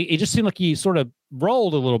 Right. And he just seemed like he sort of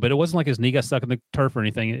rolled a little bit. It wasn't like his knee got stuck in the turf or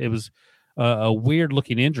anything. It was a weird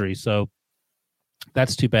looking injury. So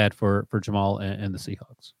that's too bad for Jamal and the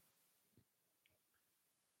Seahawks.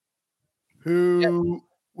 Who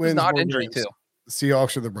wins not more injury games? too? The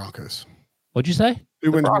Seahawks or the Broncos? What'd you say?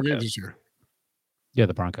 Who wins more games this year? Yeah,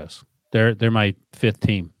 the Broncos. They're my fifth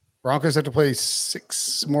team. Broncos have to play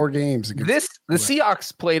 6 more games. The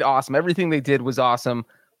Seahawks played awesome. Everything they did was awesome.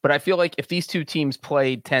 But I feel like if these two teams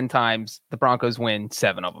played 10 times, the Broncos win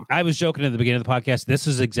 7 of them. I was joking at the beginning of the podcast. This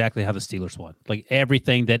is exactly how the Steelers won. Like,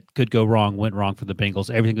 everything that could go wrong went wrong for the Bengals.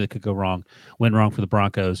 Everything that could go wrong went wrong for the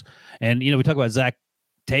Broncos. And, we talk about Zach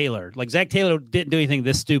Taylor. Like, Zach Taylor didn't do anything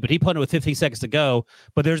this stupid. He punted with 15 seconds to go,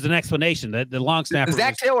 but there's an explanation that the long snapper.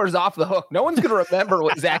 Zach Taylor's off the hook. No one's going to remember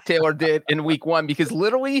what Zach Taylor did in week 1 because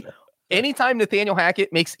literally anytime Nathaniel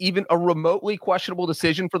Hackett makes even a remotely questionable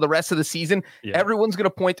decision for the rest of the season, everyone's going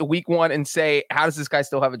to point to week 1 and say, how does this guy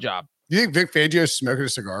still have a job? You think Vic Fangio is smoking a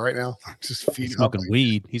cigar right now? Just smoking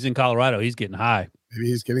weed. He's in Colorado. He's getting high. Maybe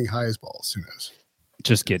he's getting high as balls. Who knows?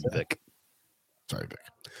 Just kidding, Vic. Sorry, Vic.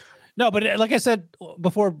 No, but like I said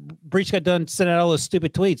before, Breach got done sending out all those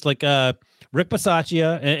stupid tweets. Like Rick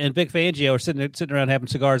Bisaccia and Vic Fangio are sitting around having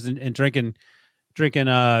cigars and drinking.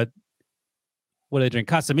 What do they drink?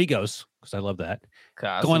 Casamigos, because I love that.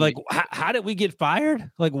 Going like, how did we get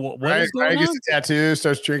fired? Like, what is going on? Gets a tattoo,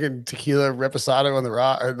 starts drinking tequila reposado on the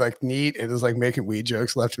rock, or like neat, and is like making weed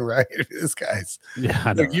jokes left and right. This guy's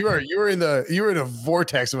like you were in a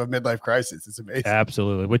vortex of a midlife crisis. It's amazing.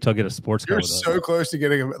 Absolutely. Wait till I get a sports car. You're so close to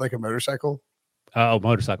getting a motorcycle. Oh,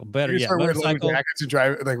 motorcycle, better. Yeah, motorcycle. Jackets and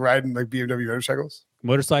drive like riding like BMW motorcycles.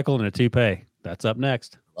 Motorcycle and a toupee. That's up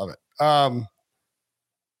next. Love it.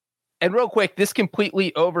 And real quick, this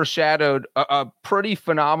completely overshadowed a pretty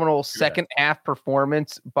phenomenal second half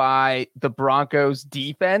performance by the Broncos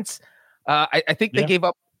defense. I think they gave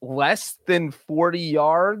up less than 40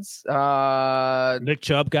 yards. Nick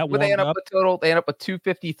Chubb got one. They end up with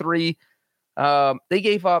 253. They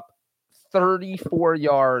gave up 34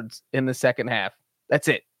 yards in the second half. That's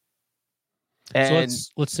it. And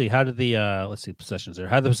so let's see. How did the possessions there?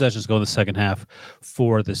 How did the possessions go in the second half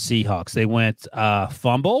for the Seahawks? They went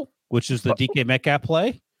fumble, which is the DK Metcalf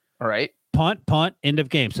play. All right. punt, end of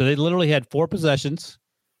game. So they literally had 4 possessions,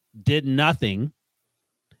 did nothing.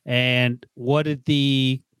 And what did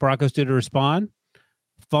the Broncos do to respond?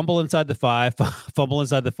 Fumble inside the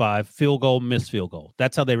 5, field goal, missed field goal.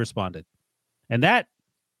 That's how they responded. And that,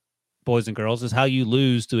 boys and girls, is how you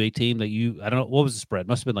lose to a team that I don't know, what was the spread?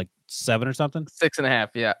 Must have been like 7 or something. 6.5,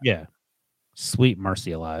 yeah. Yeah. Sweet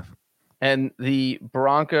mercy alive. And the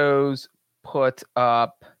Broncos put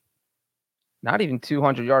up not even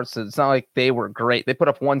 200 yards. So it's not like they were great. They put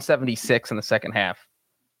up 176 in the second half.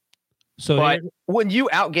 So but when you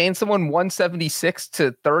outgain someone 176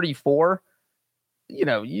 to 34,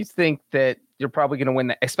 you think that you're probably going to win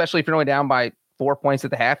that, especially if you're only down by 4 points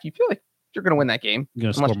at the half. You feel like you're going to win that game.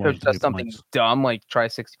 Unless your coach does something dumb, like try a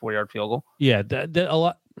 64-yard field goal. Yeah, a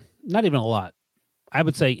lot, not even a lot. I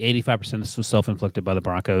would say 85% of this was self-inflicted by the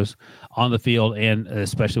Broncos on the field, and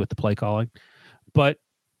especially with the play calling. But,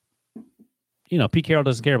 Pete Carroll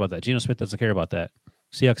doesn't care about that. Geno Smith doesn't care about that.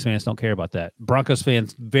 Seahawks fans don't care about that. Broncos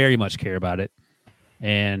fans very much care about it.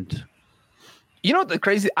 And the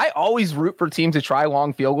crazy, I always root for teams to try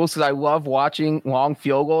long field goals because I love watching long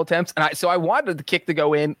field goal attempts. And so I wanted the kick to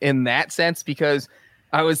go in that sense because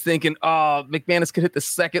I was thinking, McManus could hit the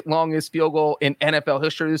second longest field goal in NFL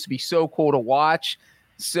history. This would be so cool to watch.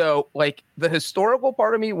 So, like, the historical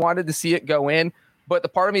part of me wanted to see it go in, but the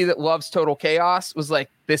part of me that loves total chaos was like,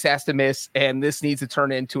 this has to miss, and this needs to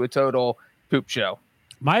turn into a total poop show.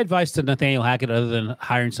 My advice to Nathaniel Hackett, other than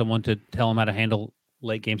hiring someone to tell him how to handle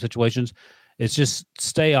late game situations, is just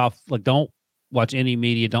stay off. Like, don't watch any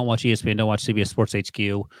media. Don't watch ESPN. Don't watch CBS Sports HQ.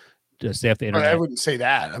 Stay off the internet. I wouldn't say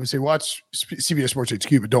that. I would say watch CBS Sports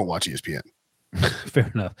HQ, but don't watch ESPN.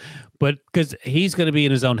 Fair enough, but because he's going to be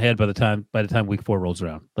in his own head by the time Week 4 rolls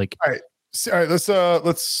around. Like, all right, let's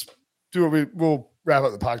do what we'll wrap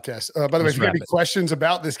up the podcast. By the way, if you have any questions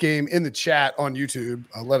about this game in the chat on YouTube,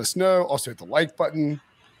 let us know. Also hit the like button,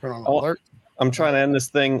 turn on the alert. I'm trying to end this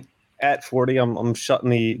thing at 40. I'm shutting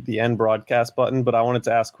the end broadcast button, but I wanted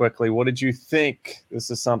to ask quickly, what did you think? This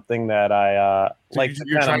is something that I like.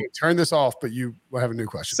 You're trying to turn this off, but you have a new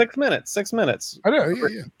question. 6 minutes. 6 minutes. I know.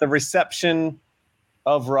 Yeah. The reception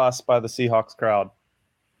of Russ by the Seahawks crowd.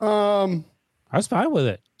 I was fine with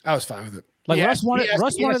it. I was fine with it. Like Russ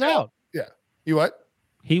wanted out. Yeah. You what?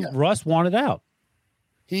 Russ wanted out.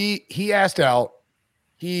 He asked out.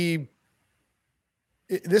 This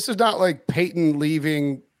is not like Peyton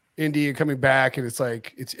leaving Indy and coming back, and and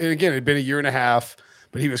again, it had been a year and a half,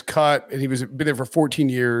 but he was cut and he been there for 14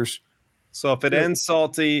 years. So if it ends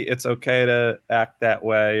salty, it's okay to act that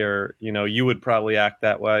way, or you would probably act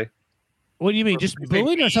that way. What do you mean? Just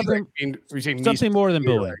booing or something? Something more than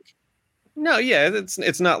booing. No, yeah,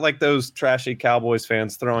 it's not like those trashy Cowboys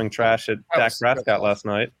fans throwing trash at Dak Prescott last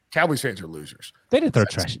night. Cowboys fans are losers. They didn't throw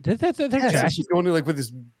trash. They're trash. He's going to with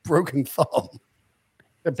his broken thumb.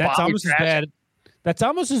 That's almost as bad. That's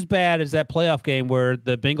almost as bad as that playoff game where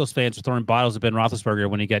the Bengals fans were throwing bottles at Ben Roethlisberger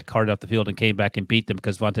when he got carted off the field and came back and beat them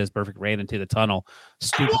because Vontaze Burfict ran into the tunnel.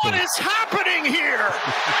 Stupid. What is happening here?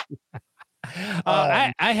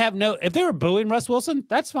 I have no. If they were booing Russ Wilson,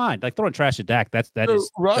 that's fine. Like throwing trash at Dak,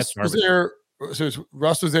 Russ was there. So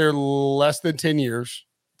Russ was there less than 10 years.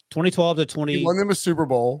 2012 to 20. He won them a Super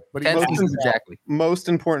Bowl, but he exactly most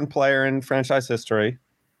important player in franchise history.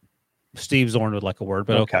 Steve Zorn would like a word,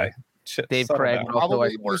 but okay. Dave Craig would also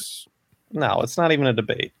like a word. No, it's not even a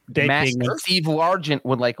debate. Steve Largent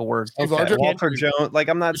would like a word. Okay. Walter Jones. Like,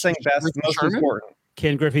 I'm not saying best, most important.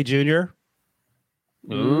 Ken Griffey Jr.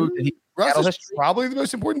 Russ is probably the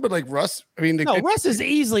most important, but like Russ, I mean, Russ is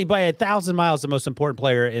easily by 1,000 miles the most important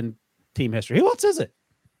player in team history. Who else is it?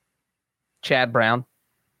 Chad Brown.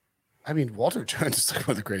 I mean, Walter Jones is like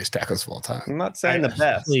one of the greatest tackles of all time. I'm not saying the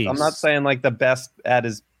best. Please. I'm not saying like the best at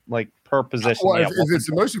his per position. Well, if it's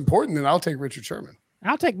the most important, then I'll take Richard Sherman.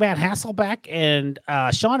 I'll take Matt Hasselbeck and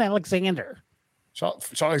Sean Alexander. Sean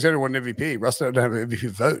Alexander won an MVP. Russ doesn't have an MVP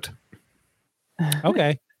vote.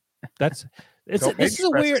 Okay, this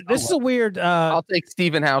is a weird. I'll take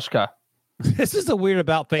Stephen Hauschka. This is a weird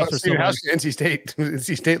about face for Stephen Hauschka,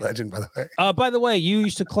 NC State legend, by the way. By the way, you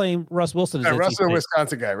used to claim Russ Wilson as Russ is a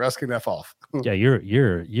Wisconsin guy. Russ can F off. Yeah,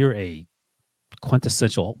 you're a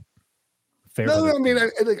quintessential. No, I mean,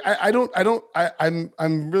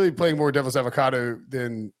 I'm really playing more devil's avocado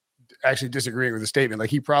than actually disagreeing with the statement. Like,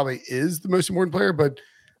 he probably is the most important player, but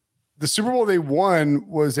the Super Bowl they won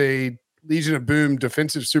was a Legion of Boom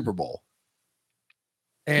defensive Super Bowl.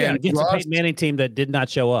 And against a Peyton Manning team that did not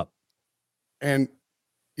show up. And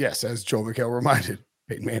yes, as Joel McHale reminded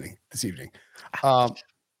Peyton Manning this evening.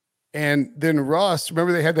 And then Russ,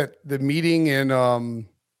 remember they had the meeting in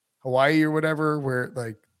Hawaii or whatever, where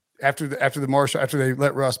after they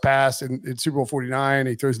let Russ pass in Super Bowl 49,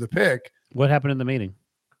 he throws the pick. What happened in the meeting?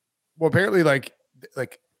 Well, apparently, like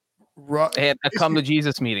Russ, they had a come to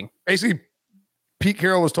Jesus meeting. Basically, Pete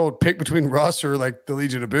Carroll was told pick between Russ or like the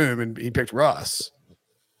Legion of Boom, and he picked Russ.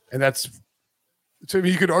 And that's so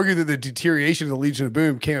you could argue that the deterioration of the Legion of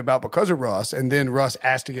Boom came about because of Russ, and then Russ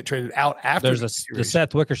asked to get traded out after. There's the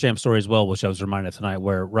Seth Wickersham story as well, which I was reminded of tonight,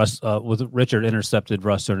 where Russ with Richard intercepted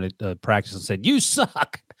Russ during the practice and said, "You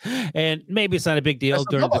suck," and maybe it's not a big deal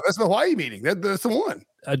that's the Hawaii meeting. That's the one.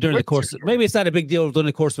 During the course, maybe it's not a big deal during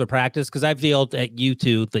the course of a practice because I've yelled at you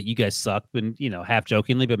two that you guys suck, and half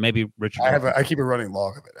jokingly, but maybe Richard. I keep a running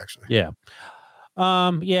log of it actually. Yeah,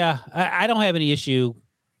 I don't have any issue.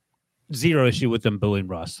 Zero issue with them booing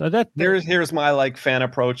Russ. Here's my like fan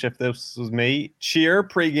approach. If this was me, cheer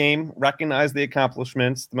pregame, recognize the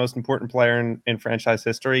accomplishments, the most important player in franchise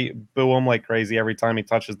history. Boo him like crazy every time he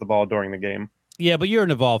touches the ball during the game. Yeah, but you're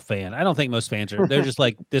an Evolve fan. I don't think most fans are. They're just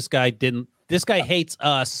like this guy hates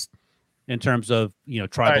us in terms of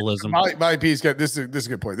tribalism. Right, my piece got this is a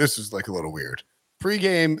good point. This is like a little weird.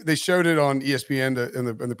 Pre-game, they showed it on ESPN in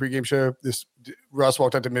the pregame show. This Russ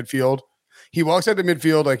walked out to midfield. He walks out to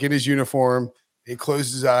midfield like in his uniform. He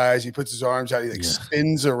closes his eyes. He puts his arms out. He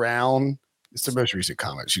spins around. It's the most recent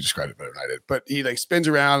comment. She described it better than I did. But he like spins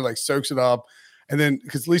around, like soaks it up. And then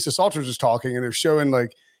because Lisa Salters is talking and they're showing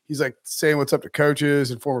like he's like saying what's up to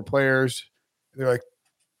coaches and former players. And they're like,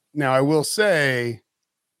 now I will say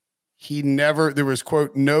there was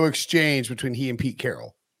quote no exchange between he and Pete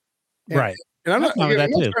Carroll. Right. And I'm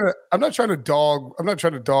not trying to dog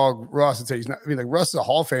Russ and say he's not. I mean, like Russ is a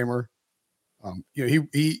Hall of Famer.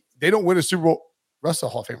 They don't win a Super Bowl. Russ is a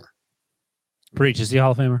Hall of Famer. Breach, is he a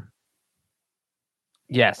Hall of Famer?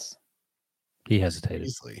 Yes. He hesitated.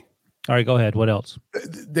 Easily. All right, go ahead. What else?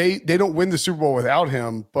 They don't win the Super Bowl without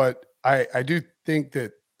him, but I do think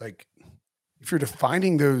that like if you're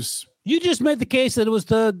defining those, you just made the case that it was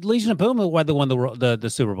the Legion of Boom who won the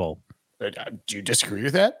Super Bowl. Do you disagree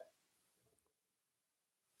with that?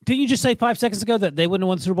 Didn't you just say 5 seconds ago that they wouldn't have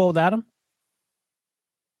won the Super Bowl without him?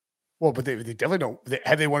 Well, but they definitely don't.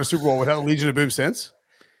 Have they won a Super Bowl without a Legion of Boom since?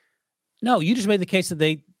 No, you just made the case that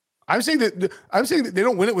they. I'm saying that they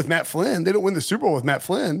don't win it with Matt Flynn. They don't win the Super Bowl with Matt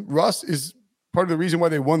Flynn. Russ is part of the reason why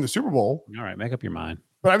they won the Super Bowl. All right, make up your mind.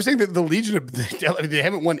 But I'm saying that the Legion of they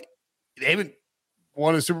haven't won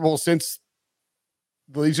a Super Bowl since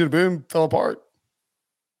the Legion of Boom fell apart.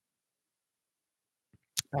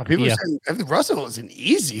 People are saying I think Russell is an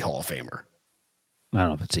easy Hall of Famer. I don't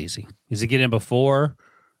know if it's easy. Is he get in before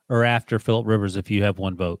or after Phillip Rivers if you have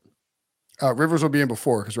one vote? Rivers will be in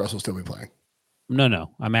before because Russell will still be playing.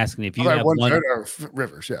 No. I'm asking if you have one.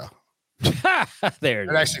 Rivers, yeah. There it is.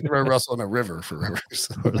 I'd actually throw Russell in a river for Rivers.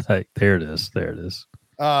 Like, there it is. There it is.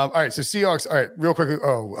 All right, so Seahawks. All right, real quickly.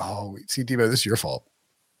 See, Debo, this is your fault.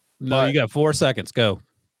 No, you got 4 seconds. Go.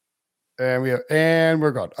 And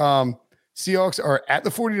we're gone. Seahawks are at the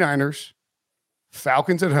 49ers,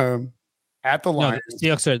 Falcons at home, at the Lions.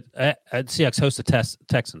 No, Seahawks host the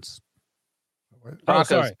Texans.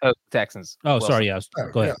 Broncos Texans. Oh, sorry. Yeah.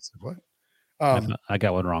 Go ahead. Yeah, I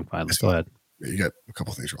got one wrong. Finally. Go ahead. You got a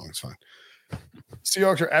couple things wrong. It's fine.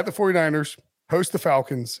 Seahawks are at the 49ers, host the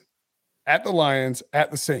Falcons, at the Lions, at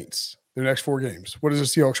the Saints. Their next 4 games. What is the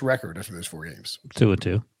Seahawks record after those 4 games?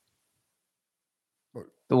 2-2.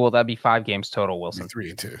 Well, that'd be 5 games total, Wilson.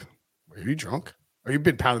 3-2. Are you drunk? Or you've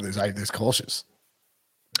been pounding those cautious?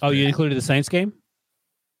 Oh, you included the Saints game?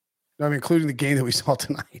 No, I'm including the game that we saw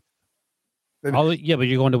tonight. Yeah, but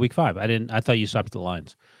you're going to week 5. I thought you stopped at the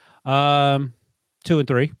Lions.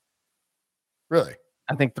 2-3. Really?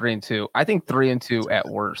 I think 3-2. I think 3-2 at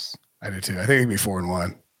worst. I do too. I think it'd be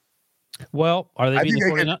 4-1. Well, are they beating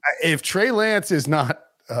the 49ers? If Trey Lance is not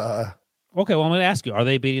okay, well, I'm going to ask you, are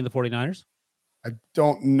they beating the 49ers? I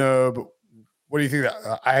don't know, but what do you think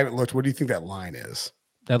that I haven't looked. What do you think that line is?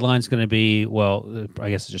 That line's going to be, well, I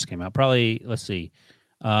guess it just came out. Probably, let's see.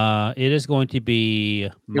 It is going to be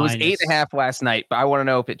It was 8.5 last night, but I want to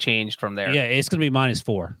know if it changed from there. Yeah, it's going to be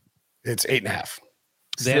 -4. It's 8.5.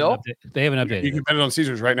 They haven't updated. You can bet it on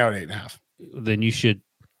Caesars right now at 8.5. Then you should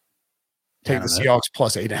take the Seahawks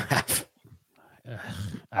plus 8.5.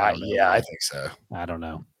 Yeah, I think so. I don't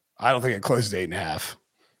know. I don't think it closes 8.5.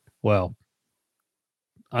 Well,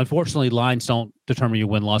 unfortunately, lines don't determine your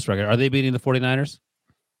win-loss record. Are they beating the 49ers?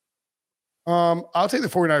 I'll take the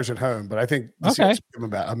 49ers at home, but I think the Seahawks give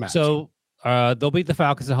them a match. So they'll beat the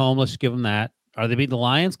Falcons at home. Let's give them that. Are they beating the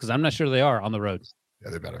Lions? Because I'm not sure they are on the road. Yeah,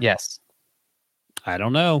 they're better. Yes. I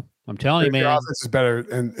don't know. I'm telling you, man. Their offense is better,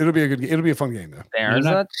 and it'll be a fun game though. There's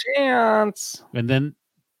a chance. And then,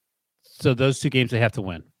 so those 2 games they have to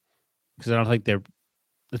win because I don't think they're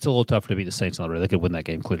it's a little tougher to beat the Saints on the road. They could win that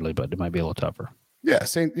game clearly, but it might be a little tougher. Yeah,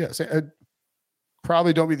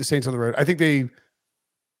 probably don't beat the Saints on the road. I think they're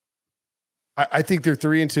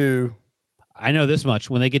 3-2 I know this much.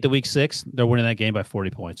 When they get to week 6, they're winning that game by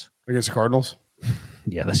 40 points against the Cardinals.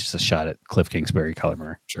 Yeah, that's just a shot at Cliff Kingsbury, Kyler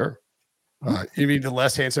Murray. Sure. You mean the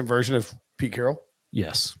less handsome version of Pete Carroll?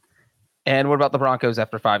 Yes. And what about the Broncos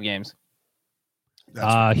after 5 games?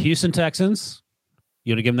 Houston Texans.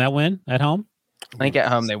 You want to give them that win at home? I think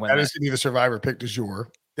at home they win. That is going to be the survivor pick du jour.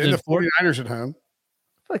 Then the 49ers at home.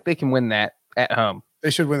 I feel like they can win that at home. They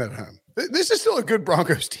should win that at home. This is still a good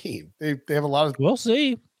Broncos team. They have a lot of. We'll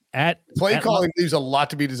see. Play calling leaves a lot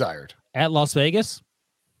to be desired. At Las Vegas?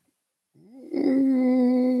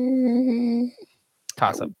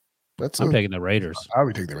 Toss up. I'm taking the Raiders. I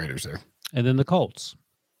would take the Raiders there. And then the Colts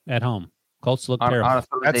at home. Colts look terrible. On a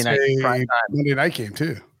Thursday night, prime time. Monday night game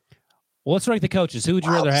too. Well, let's rank the coaches. Who would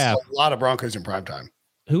you rather have? A lot of Broncos in prime time.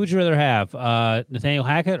 Who would you rather have? Nathaniel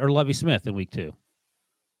Hackett or Lovie Smith in week 2?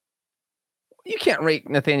 You can't rate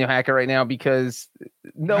Nathaniel Hackett right now because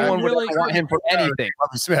no one would ever want him for anything.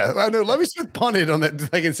 Lovie Smith. I know Lovie Smith punted on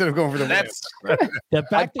that instead of going for the win. The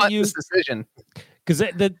fact that you decision, because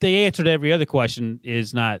the answer to every other question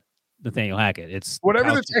is not Nathaniel Hackett. It's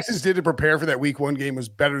whatever the Texans did to prepare for that week 1 game was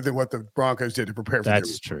better than what the Broncos did to prepare for.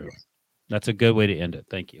 That's true. That's a good way to end it.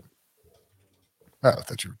 Thank you. Oh, I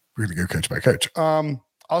thought you were going to go coach by coach.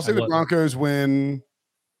 I'll say the Broncos win.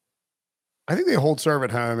 I think they hold serve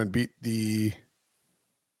at home and beat the.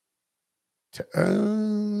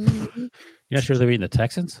 You're not sure they're beating the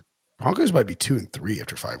Texans? Broncos might be 2-3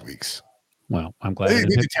 after 5 weeks. Well, I'm glad. They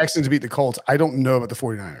beat the Texans, beat the Colts. I don't know about the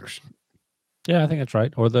 49ers. Yeah, I think that's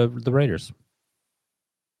right. Or the Raiders.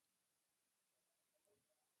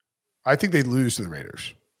 I think they lose to the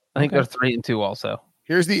Raiders. I think they're 3-2 also.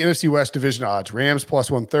 Here's the NFC West division odds. Rams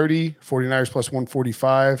plus 130, 49ers plus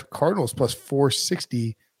 145, Cardinals plus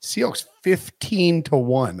 460, Seahawks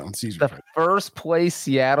 15-1 on Caesar. The first place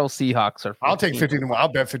Seattle Seahawks are. I'll take 15-1. I'll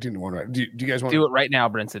bet 15-1. Right? Do you guys want to do it right now,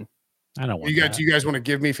 Brinson? I don't want. Do you guys want to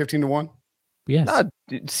give me 15-1? Yes. No,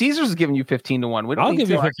 Caesar's is giving you 15-1. I'll give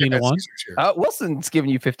you 15-1. Wilson's giving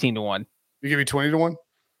you 15-1. You give me 20-1?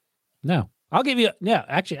 No, I'll give you. Yeah,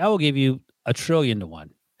 actually, I will give you $1 trillion to 1.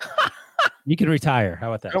 You can retire. How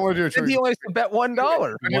about that? I don't want to do $1 trillion. He only has to bet $1.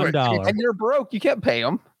 $1. And you're broke. You can't pay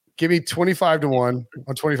him. Give me 25-1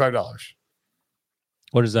 on $25.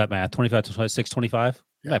 What is that math? 25 to 625?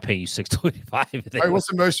 I might pay you 625. All right, what's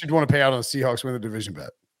the most you'd want to pay out on the Seahawks win the division bet?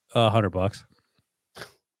 $100.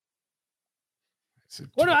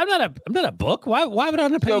 What? I'm not a book. Why would I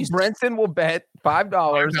not pay you? Brenton will bet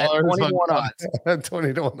 $5 at 21 odds.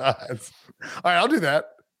 20-1 odds. All right, I'll do that.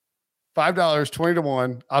 $5,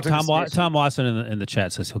 20-1. I'll take Tom Watson in the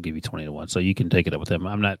chat says he'll give you 20-1, so you can take it up with him.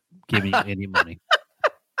 I'm not giving you any money.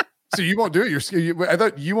 So you won't do it. I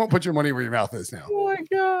thought you won't put your money where your mouth is now. Oh my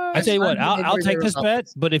god! I tell you what, I'll take this bet,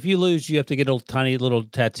 but if you lose, you have to get a tiny little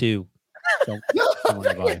tattoo. No.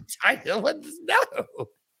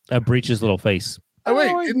 That breaches little face. Oh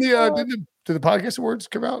wait, did the podcast awards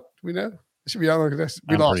come out? Do we know? It should be on. Look at this.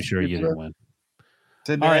 I'm pretty sure you didn't win.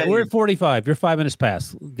 Today, all right, we're at 45. You're 5 minutes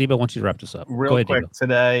past. Debo wants you to wrap this up. Real quick, Debo.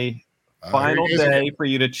 Today, final day for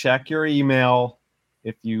you to check your email.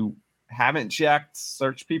 If you haven't checked,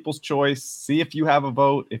 search People's Choice. See if you have a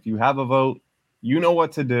vote. If you have a vote, you know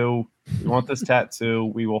what to do. You want this tattoo.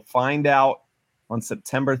 We will find out on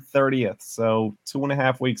September 30th. So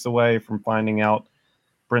 2.5 weeks away from finding out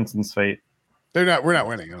Brinson's fate. We're not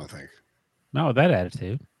winning, I don't think. No, with that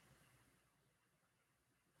attitude.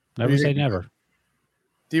 Never say never.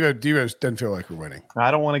 Devo doesn't feel like we're winning.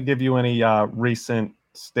 I don't want to give you any recent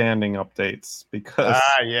standing updates because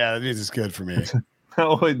yeah, this is good for me.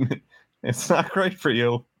 No, it's not great for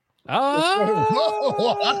you.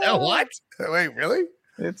 Oh, what? Wait, really?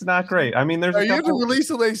 It's not great. I mean, there's you have to release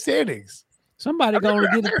the late standings. Somebody going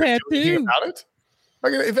to get a tattoo about it.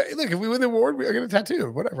 If we win the award, I get a tattoo.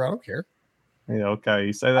 Whatever, I don't care. Yeah, okay.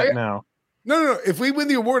 You say that now. No. If we win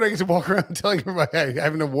the award, I get to walk around telling everybody hey, I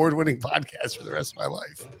have an award-winning podcast for the rest of my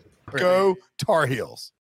life. Go Tar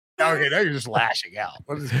Heels. Okay, now you're just lashing out.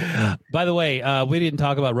 By the way, we didn't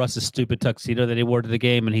talk about Russ's stupid tuxedo that he wore to the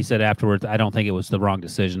game, and he said afterwards, "I don't think it was the wrong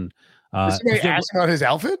decision." Somebody asked about his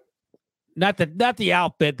outfit. Not the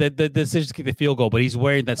outfit, the decision to kick the field goal, but he's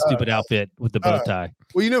wearing that stupid outfit with the bow tie.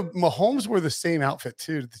 Well, Mahomes wore the same outfit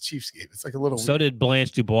too to the Chiefs game. It's like a little. So did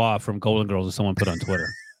Blanche Dubois from Golden Girls, as someone put on Twitter.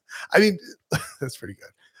 I mean, that's pretty good.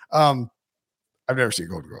 I've never seen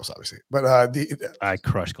Golden Girls, obviously, but I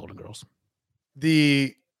crush Golden Girls.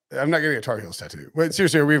 I'm not getting a Tar Heels tattoo. Wait,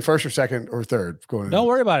 seriously, are we in first or second or third? Don't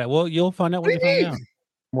worry about it. Well, you'll find out when you find out.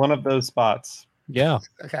 One of those spots. Yeah.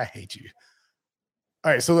 Like, I hate you.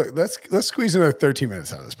 All right, so look, let's squeeze another 13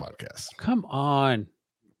 minutes out of this podcast. Come on.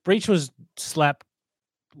 Breach was slapped.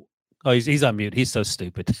 Oh, he's on mute. He's so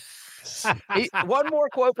stupid. One more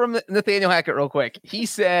quote from Nathaniel Hackett real quick. He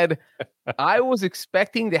said, I was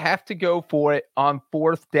expecting to have to go for it on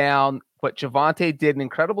 4th down, but Javonte did an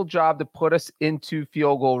incredible job to put us into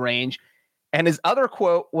field goal range. And his other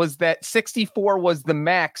quote was that 64 was the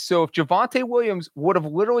max. So if Javonte Williams would have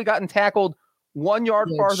literally gotten tackled 1 yard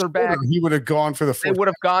farther back, he would have gone for the 4th. They would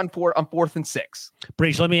have gone for it on 4th and 6.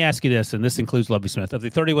 Breach, let me ask you this, and this includes Lovie Smith. Of the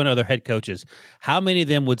 31 other head coaches, how many of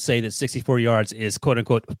them would say that 64 yards is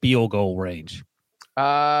quote-unquote field goal range?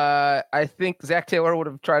 I think Zach Taylor would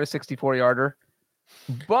have tried a 64-yarder,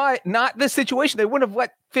 but not this situation. They wouldn't have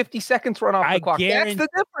let 50 seconds run off the clock. That's the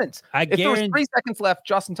difference. If there was 3 seconds left,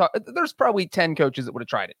 there's probably 10 coaches that would have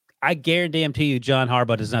tried it. I guarantee you John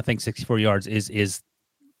Harbaugh does not think 64 yards is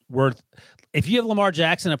worth. If you have Lamar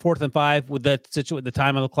Jackson at 4th and 5 with the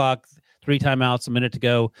time on the clock, 3 timeouts, a minute to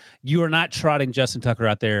go, you are not trotting Justin Tucker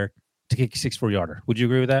out there to kick a 64-yarder. Would you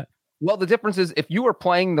agree with that? Well, the difference is if you were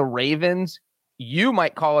playing the Ravens, you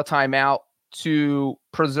might call a timeout to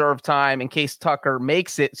preserve time in case Tucker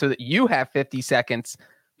makes it so that you have 50 seconds.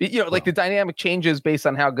 You know, like the dynamic changes based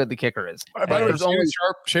on how good the kicker is. By the way,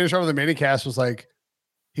 Shannon Sharp of the Manicast was like,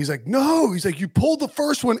 he's like, no, he's like, you pulled the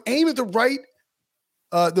first one, aim at the right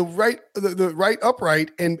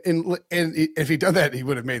upright, and if he'd done that, he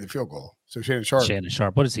would have made the field goal. So Shannon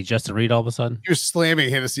Sharp. What is he? Justin Reed all of a sudden? He was slamming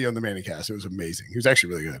Hennessy on the Manicast. It was amazing. He was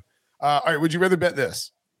actually really good. All right, would you rather bet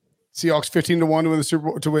this? Seahawks 15-1 to win the Super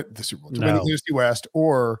Bowl, win the NFC West,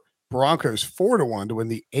 or Broncos 4-1 to win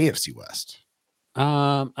the AFC West?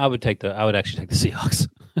 I would actually take the Seahawks.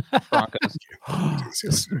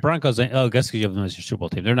 Broncos. I guess because you have them as your Super Bowl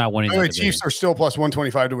team. They're not winning. The Chiefs are still plus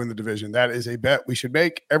 125 to win the division. That is a bet we should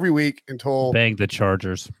make every week until bang the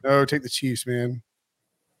Chargers. No, take the Chiefs, man.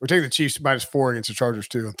 We're taking the Chiefs -4 against the Chargers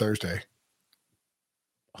too on Thursday.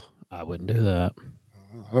 I wouldn't do that.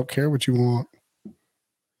 I don't care what you want.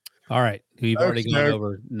 All right. We've already gone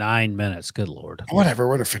over 9 minutes. Good Lord. Whatever.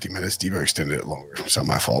 We're at 50 minutes. Debo extended it longer. It's not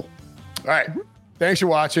my fault. All right. Thanks for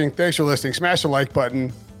watching. Thanks for listening. Smash the like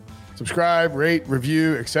button. Subscribe, rate,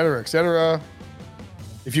 review, etc., etc.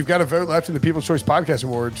 If you've got a vote left in the People's Choice Podcast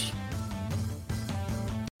Awards.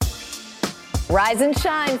 Rise and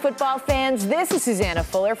shine, football fans. This is Susanna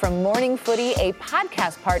Fuller from Morning Footy, a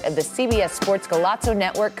podcast part of the CBS Sports Golazo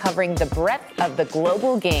Network covering the breadth of the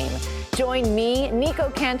global game. Join me, Nico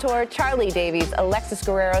Cantor, Charlie Davies, Alexis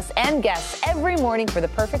Guerreros, and guests every morning for the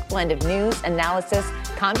perfect blend of news, analysis,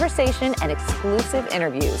 conversation, and exclusive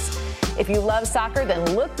interviews. If you love soccer, then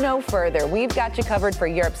look no further. We've got you covered for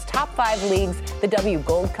Europe's top 5 leagues, the W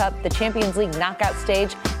Gold Cup, the Champions League knockout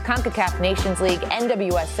stage, CONCACAF Nations League,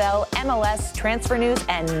 NWSL, MLS, transfer news,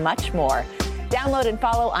 and much more. Download and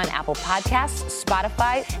follow on Apple Podcasts,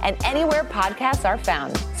 Spotify, and anywhere podcasts are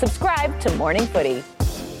found. Subscribe to Morning Footy.